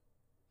time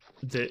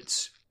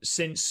that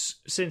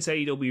since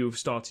AEW have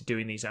started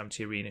doing these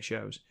empty arena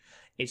shows,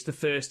 it's the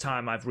first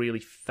time I've really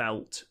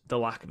felt the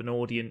lack of an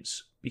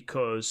audience,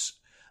 because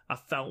I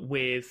felt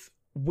with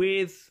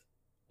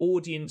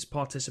audience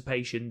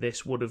participation,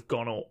 this would have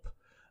gone up.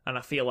 And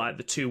I feel like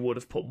the two would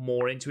have put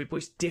more into it. But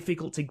it's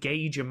difficult to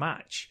gauge a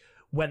match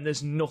when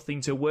there's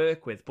nothing to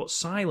work with but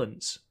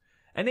silence.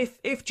 And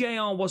if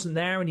JR wasn't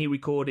there and he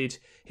recorded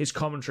his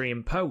commentary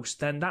in post,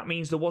 then that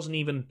means there wasn't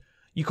even...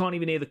 You can't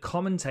even hear the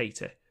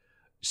commentator.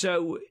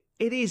 So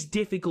it is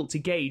difficult to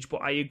gauge,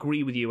 but I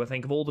agree with you. I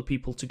think of all the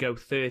people to go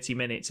 30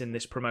 minutes in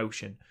this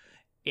promotion,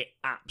 it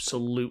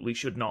absolutely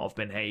should not have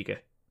been Hager.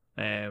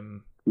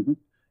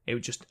 It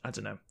would just... I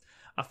don't know.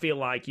 I feel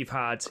like you've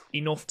had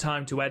enough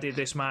time to edit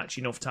this match,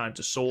 enough time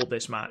to sort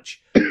this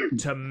match,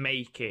 to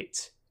make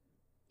it,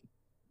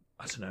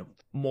 I don't know,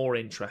 more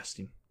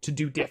interesting, to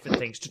do different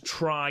things, to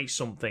try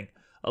something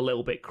a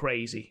little bit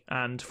crazy.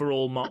 And for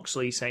all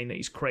Moxley saying that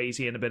he's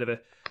crazy and a bit of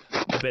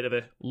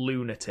a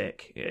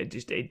lunatic, it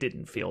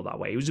didn't feel that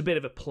way. It was a bit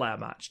of a player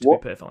match, to be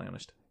perfectly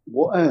honest.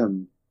 What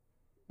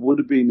would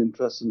have been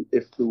interesting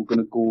if they were going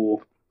to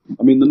go...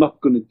 I mean, they're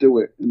not going to do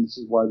it, and this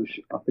is why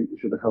I think they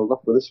should have held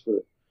up with this for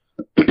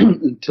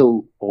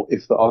until, or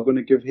if they are going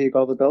to give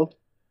Hager the belt,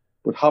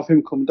 but have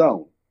him come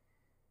down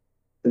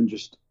and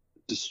just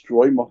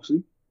destroy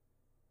Moxley.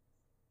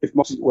 If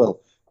Moxley,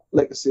 well,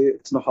 like I say,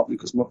 it's not happening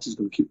because Moxley's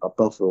going to keep that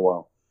belt for a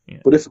while.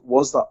 Yeah. But if it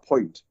was that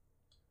point,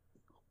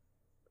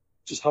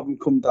 just have them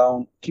come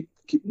down, keep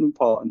them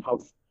apart, and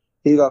have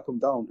Hagar come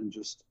down and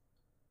just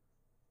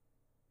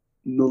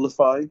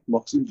nullify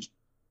Moxley and just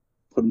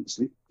put him to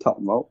sleep, tap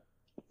him out.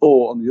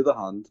 Or, on the other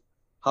hand,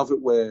 have it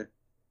where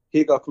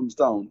Hagar comes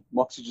down,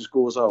 Moxley just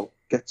goes out,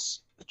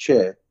 gets a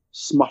chair,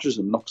 smashes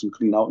him, knocks him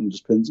clean out, and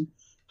just pins him.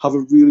 Have a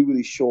really,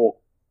 really short,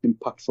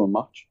 impactful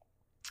match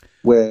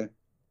where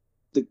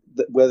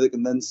they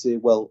can then say,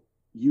 well,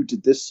 you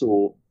did this,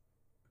 so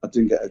I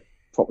didn't get a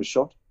proper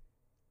shot.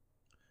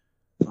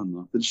 I don't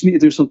know. They just need to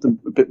do something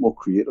a bit more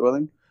creative, I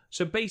think.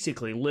 So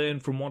basically, learn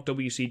from what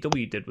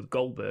WCW did with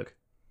Goldberg.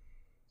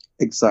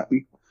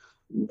 Exactly.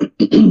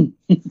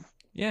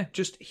 Yeah,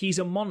 just he's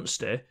a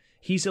monster.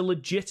 He's a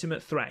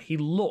legitimate threat. He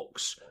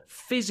looks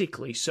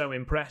physically so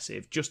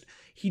impressive. Just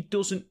he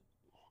doesn't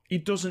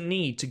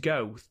need to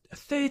go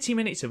 30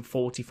 minutes and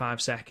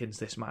 45 seconds.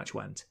 This match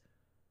went.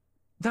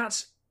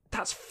 That's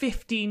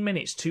 15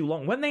 minutes too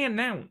long. When they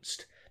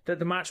announced that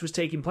the match was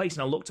taking place,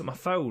 and I looked at my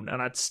phone,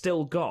 and I'd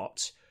still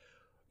got,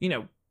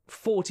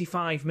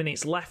 45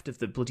 minutes left of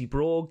the bloody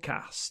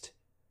broadcast.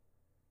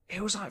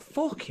 It was like,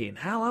 fucking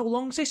hell, how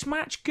long's this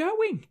match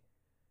going?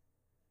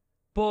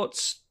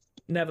 But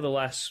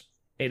nevertheless,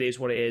 it is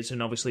what it is,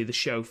 and obviously the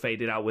show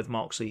faded out with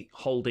Moxley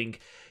holding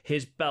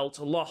his belt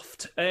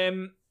aloft.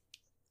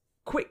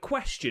 Quick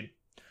question.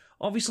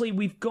 Obviously,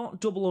 we've got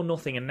Double or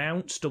Nothing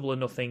announced. Double or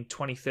Nothing,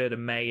 23rd of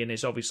May, and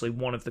is obviously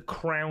one of the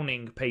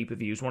crowning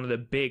pay-per-views, one of the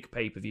big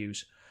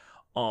pay-per-views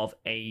of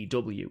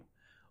AEW.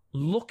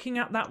 Looking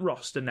at that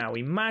roster now,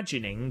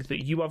 imagining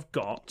that you have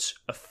got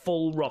a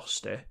full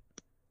roster,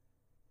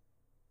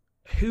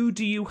 who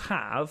do you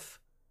have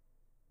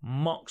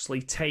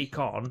Moxley take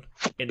on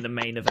in the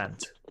main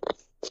event?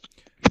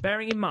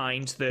 Bearing in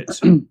mind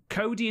that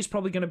Cody is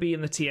probably going to be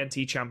in the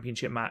TNT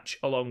Championship match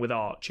along with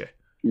Archer.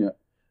 Yeah.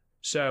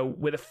 So,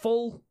 with a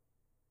full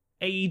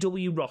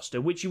AEW roster,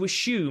 which you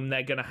assume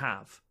they're going to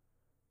have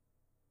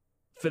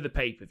for the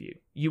pay-per-view,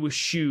 you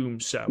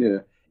assume so. Yeah.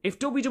 If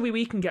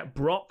WWE can get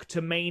Brock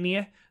to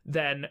Mania,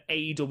 then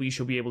AEW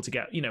should be able to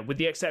get, with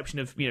the exception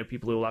of,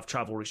 people who will have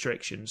travel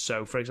restrictions.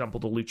 So, for example,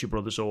 the Lucha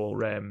Brothers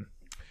or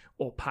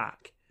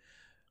Pac.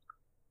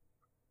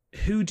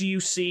 Who do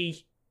you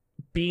see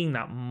being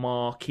that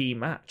marquee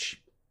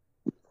match?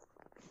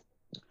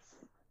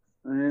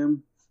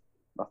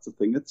 That's the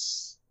thing.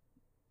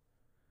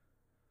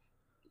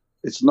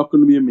 It's not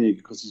going to be Omega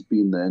because he's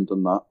been there and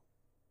done that.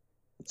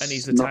 And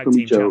he's the tag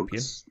team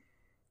champion.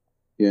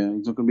 Yeah,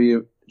 he's not going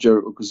to be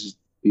Jericho because he's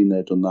been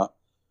there, done that.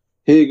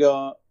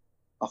 Hagar,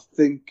 I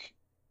think,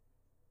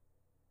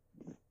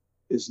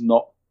 is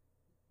not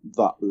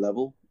that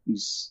level.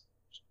 He's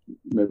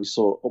maybe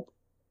sort of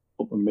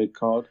up a mid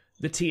card.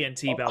 The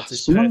TNT belt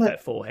is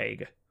perfect for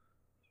Hagar.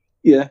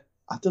 Yeah,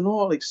 I don't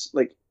know,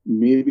 like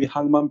maybe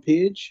Hangman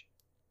Page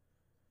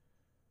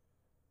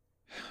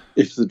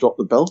if they drop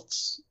the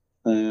belts.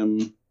 I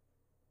don't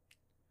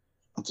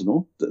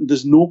know.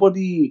 There's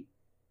nobody.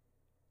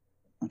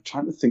 I'm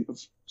trying to think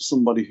of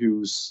somebody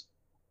who's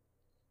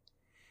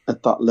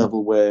at that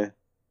level where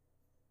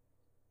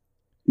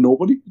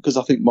nobody, because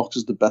I think Mox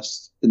is the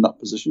best in that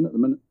position at the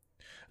minute.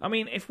 I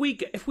mean, if we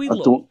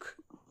look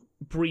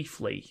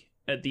briefly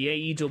at the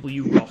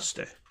AEW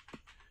roster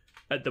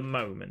at the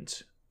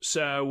moment,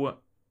 so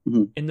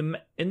in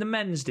the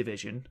men's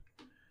division,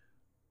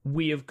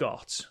 we have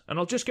got, and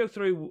I'll just go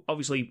through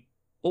obviously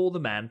all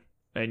the men,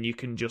 and you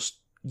can just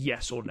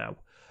yes or no.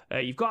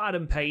 You've got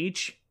Adam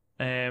Page.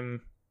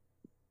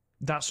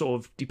 That sort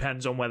of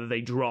depends on whether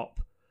they drop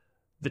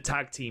the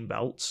tag team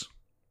belts.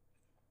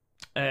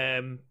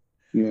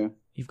 Yeah.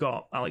 You've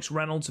got Alex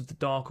Reynolds of the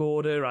Dark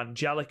Order,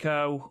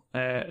 Angelico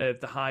of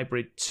the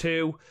Hybrid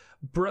 2.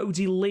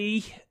 Brody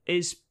Lee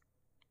is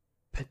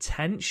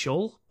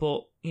potential,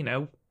 but,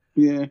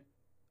 Yeah.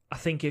 I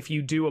think if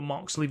you do a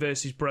Moxley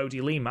versus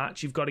Brody Lee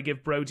match, you've got to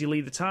give Brody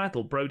Lee the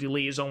title. Brody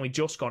Lee has only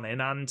just gone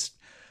in, and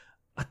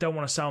I don't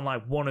want to sound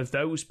like one of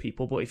those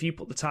people, but if you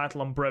put the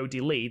title on Brody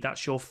Lee,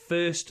 that's your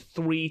first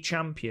 3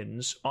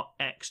 champions are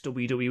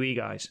ex-WWE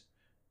guys.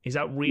 Is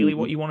that really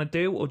what you want to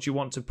do, or do you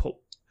want to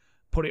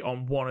put it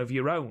on one of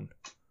your own?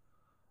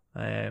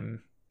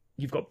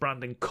 You've got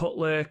Brandon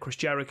Cutler, Chris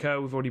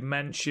Jericho, we've already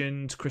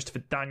mentioned, Christopher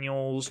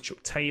Daniels,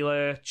 Chuck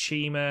Taylor,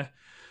 Chima,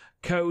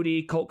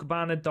 Cody, Colt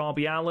Cabana,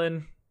 Darby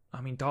Allin.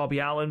 I mean, Darby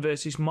Allin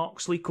versus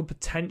Moxley could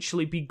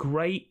potentially be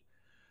great.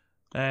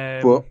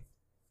 But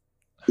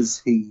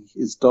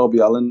is Darby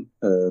Allin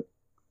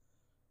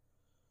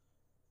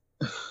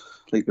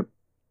like a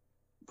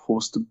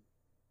poster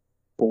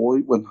boy?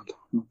 Well,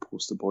 not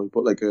poster boy,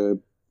 but like a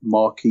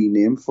marquee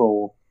name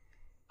for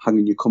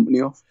hanging your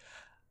company off?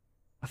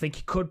 I think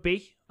he could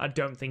be. I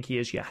don't think he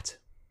is yet.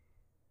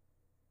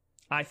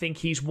 I think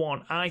he's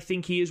one. I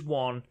think he is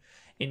one.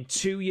 In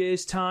 2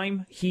 years'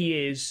 time,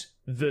 he is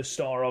the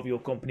star of your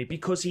company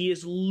because he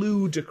is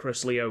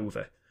ludicrously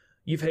over.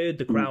 You've heard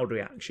the crowd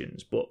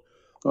reactions, but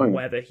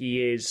whether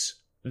he is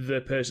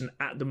the person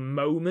at the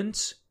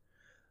moment,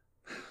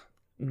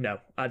 no,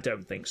 I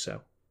don't think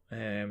so.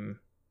 Who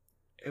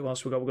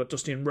else we got? We've got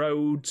Dustin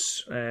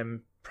Rhodes.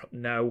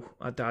 No,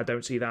 I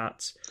don't see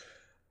that.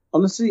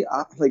 honestly,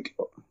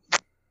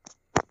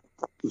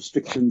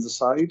 restrictions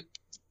aside,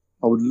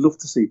 I would love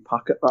to see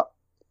Pac at that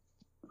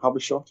have a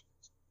shot.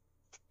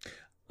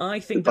 I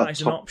think that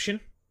is an option,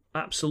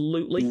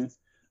 absolutely.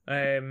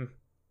 Yeah.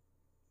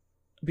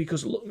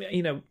 Because, look,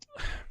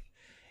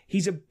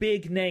 he's a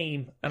big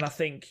name, and I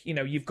think,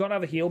 you've got to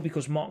have a heel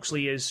because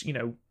Moxley is,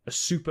 a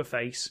super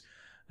face.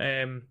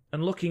 And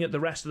looking at the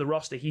rest of the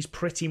roster, he's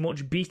pretty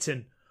much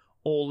beaten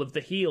all of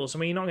the heels. I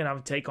mean, you're not going to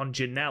have to take on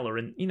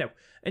Janela,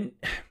 and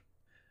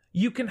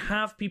you can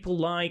have people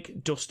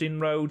like Dustin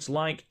Rhodes,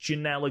 like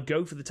Janela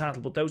go for the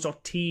title, but those are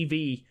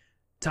TV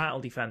title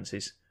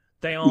defenses.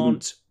 They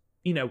aren't,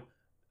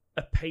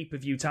 a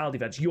pay-per-view title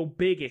defense. Your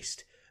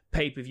biggest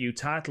pay-per-view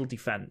title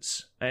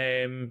defense.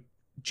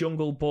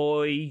 Jungle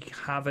Boy,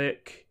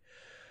 Havoc.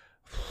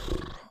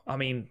 I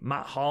mean,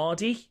 Matt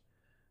Hardy.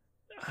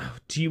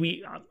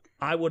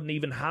 I wouldn't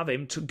even have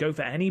him to go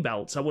for any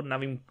belts. I wouldn't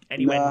have him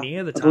anywhere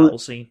near the title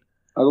scene.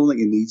 I don't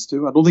think he needs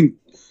to. I don't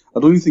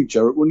even think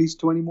Jericho needs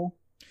to anymore.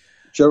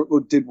 Jericho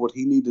did what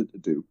he needed to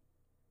do.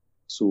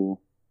 So,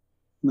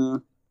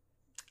 no.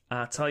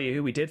 I'll tell you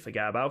who we did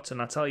forget about,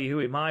 and I'll tell you who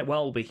it might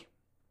well be.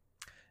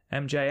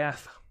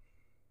 MJF.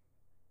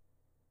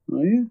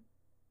 Oh, yeah?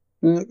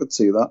 Yeah, I could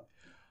see that.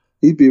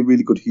 He'd be a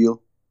really good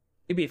heel.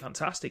 He'd be a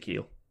fantastic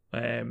heel.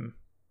 I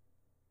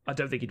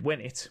don't think he'd win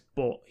it,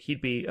 but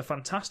he'd be a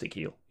fantastic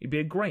heel. He'd be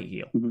a great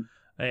heel.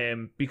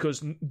 Mm-hmm.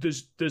 Because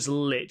there's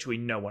literally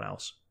no one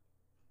else.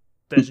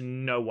 There's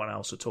no one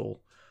else at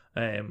all.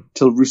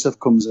 Until Rusev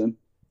comes in.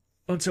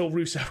 Until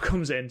Rusev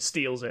comes in,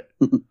 steals it.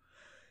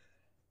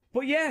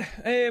 But yeah,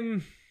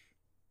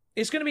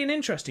 it's going to be an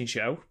interesting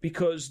show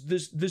because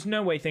there's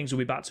no way things will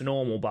be back to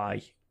normal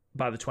by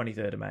the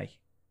 23rd of May.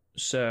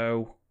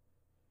 So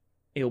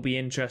it'll be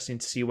interesting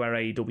to see where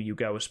AEW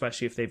go,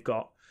 especially if they've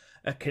got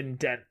a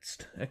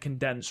condensed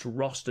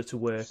roster to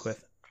work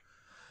with.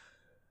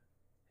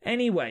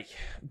 Anyway,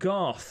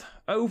 Garth,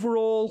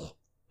 overall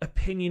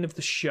opinion of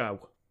the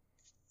show.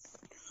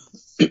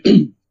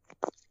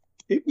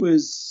 It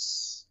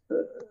was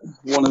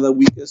one of the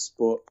weakest,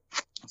 but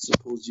I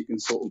suppose you can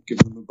sort of give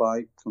them a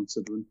bye,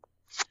 considering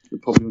they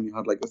probably only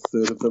had like a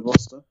third of their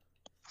roster.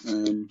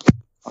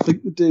 I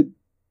think they did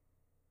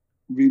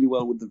really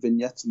well with the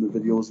vignettes and the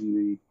videos and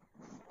the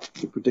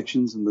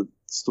predictions and the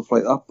stuff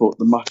like that, but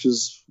the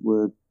matches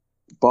were,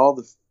 bar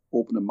the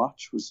opening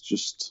match, was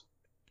just,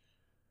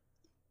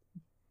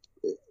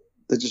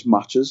 they're just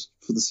matches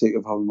for the sake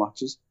of having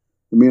matches.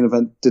 The main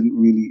event didn't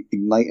really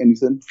ignite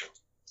anything,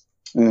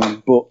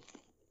 but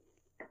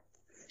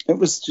it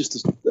was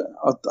just,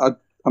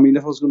 I mean,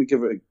 if I was going to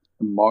give it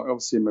a mark, I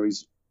would say maybe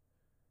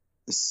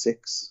a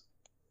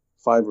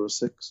 5 or a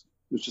 6.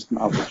 It was just an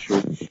average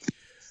show.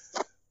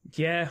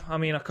 Yeah, I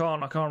mean, I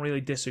can't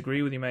really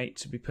disagree with you, mate,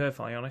 to be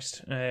perfectly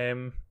honest.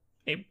 It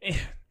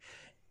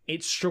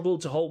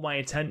struggled to hold my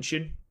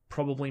attention,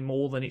 probably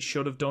more than it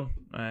should have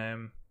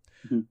done.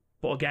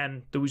 But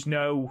again, there was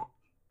no...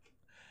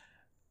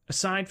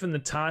 Aside from the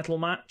title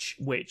match,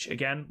 which,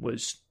 again,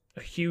 was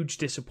a huge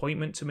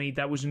disappointment to me,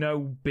 there was no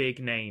big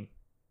name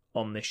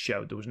on this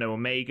show. There was no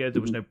Omega,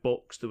 there was no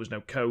Bucks, there was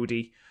no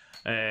Cody.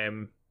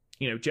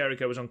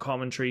 Jericho was on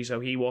commentary, so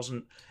he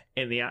wasn't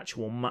in the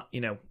actual,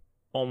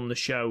 on the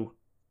show,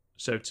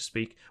 so to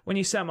speak. When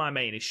you say my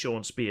main is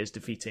Sean Spears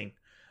defeating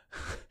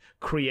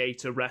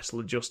creator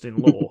wrestler Justin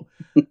Law,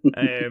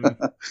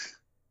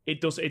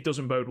 it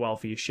doesn't bode well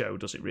for your show,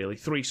 does it really?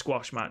 3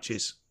 squash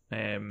matches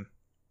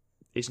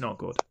is not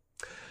good.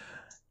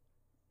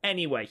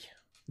 Anyway,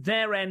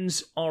 there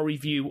ends our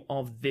review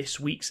of this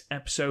week's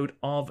episode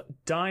of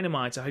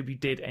Dynamite. I hope you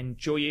did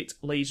enjoy it,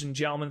 ladies and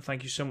gentlemen.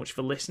 Thank you so much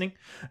for listening.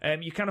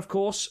 You can, of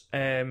course,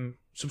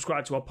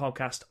 subscribe to our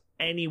podcast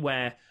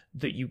anywhere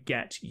that you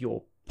get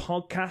your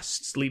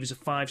podcasts. Leave us a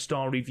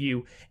 5-star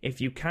review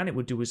if you can. It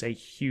would do us a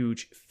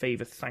huge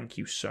favour. Thank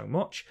you so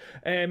much.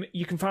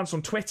 You can find us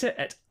on Twitter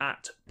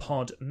at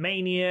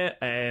Podmania,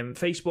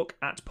 Facebook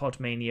at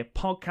Podmania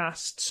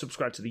Podcasts,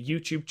 subscribe to the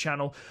YouTube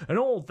channel, and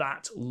all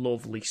that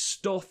lovely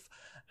stuff.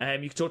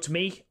 You can talk to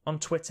me on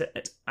Twitter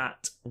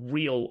at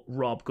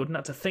RealRobGood. And I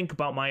had to think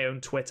about my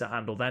own Twitter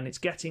handle then. It's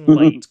getting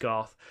late,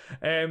 Garth.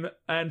 And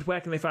where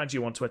can they find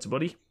you on Twitter,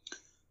 buddy?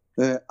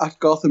 At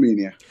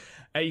Garthamania.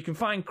 You can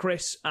find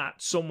Chris at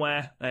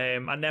somewhere.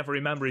 I never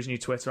remember his new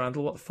Twitter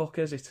handle. What the fuck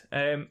is it?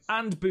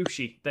 And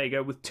Bushi. There you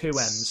go, with 2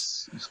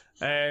 N's.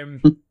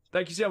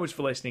 Thank you so much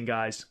for listening,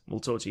 guys. We'll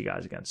talk to you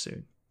guys again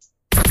soon.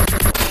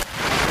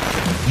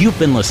 You've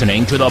been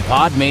listening to the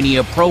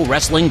Podmania Pro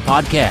Wrestling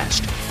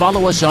Podcast.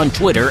 Follow us on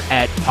Twitter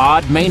at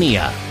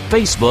Podmania,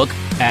 Facebook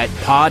at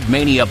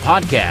Podmania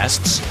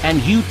Podcasts, and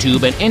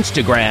YouTube and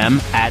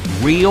Instagram at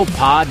Real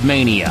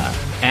Podmania.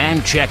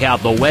 And check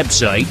out the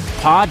website,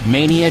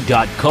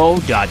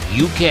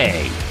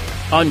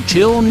 podmania.co.uk.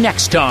 Until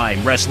next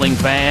time, wrestling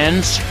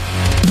fans.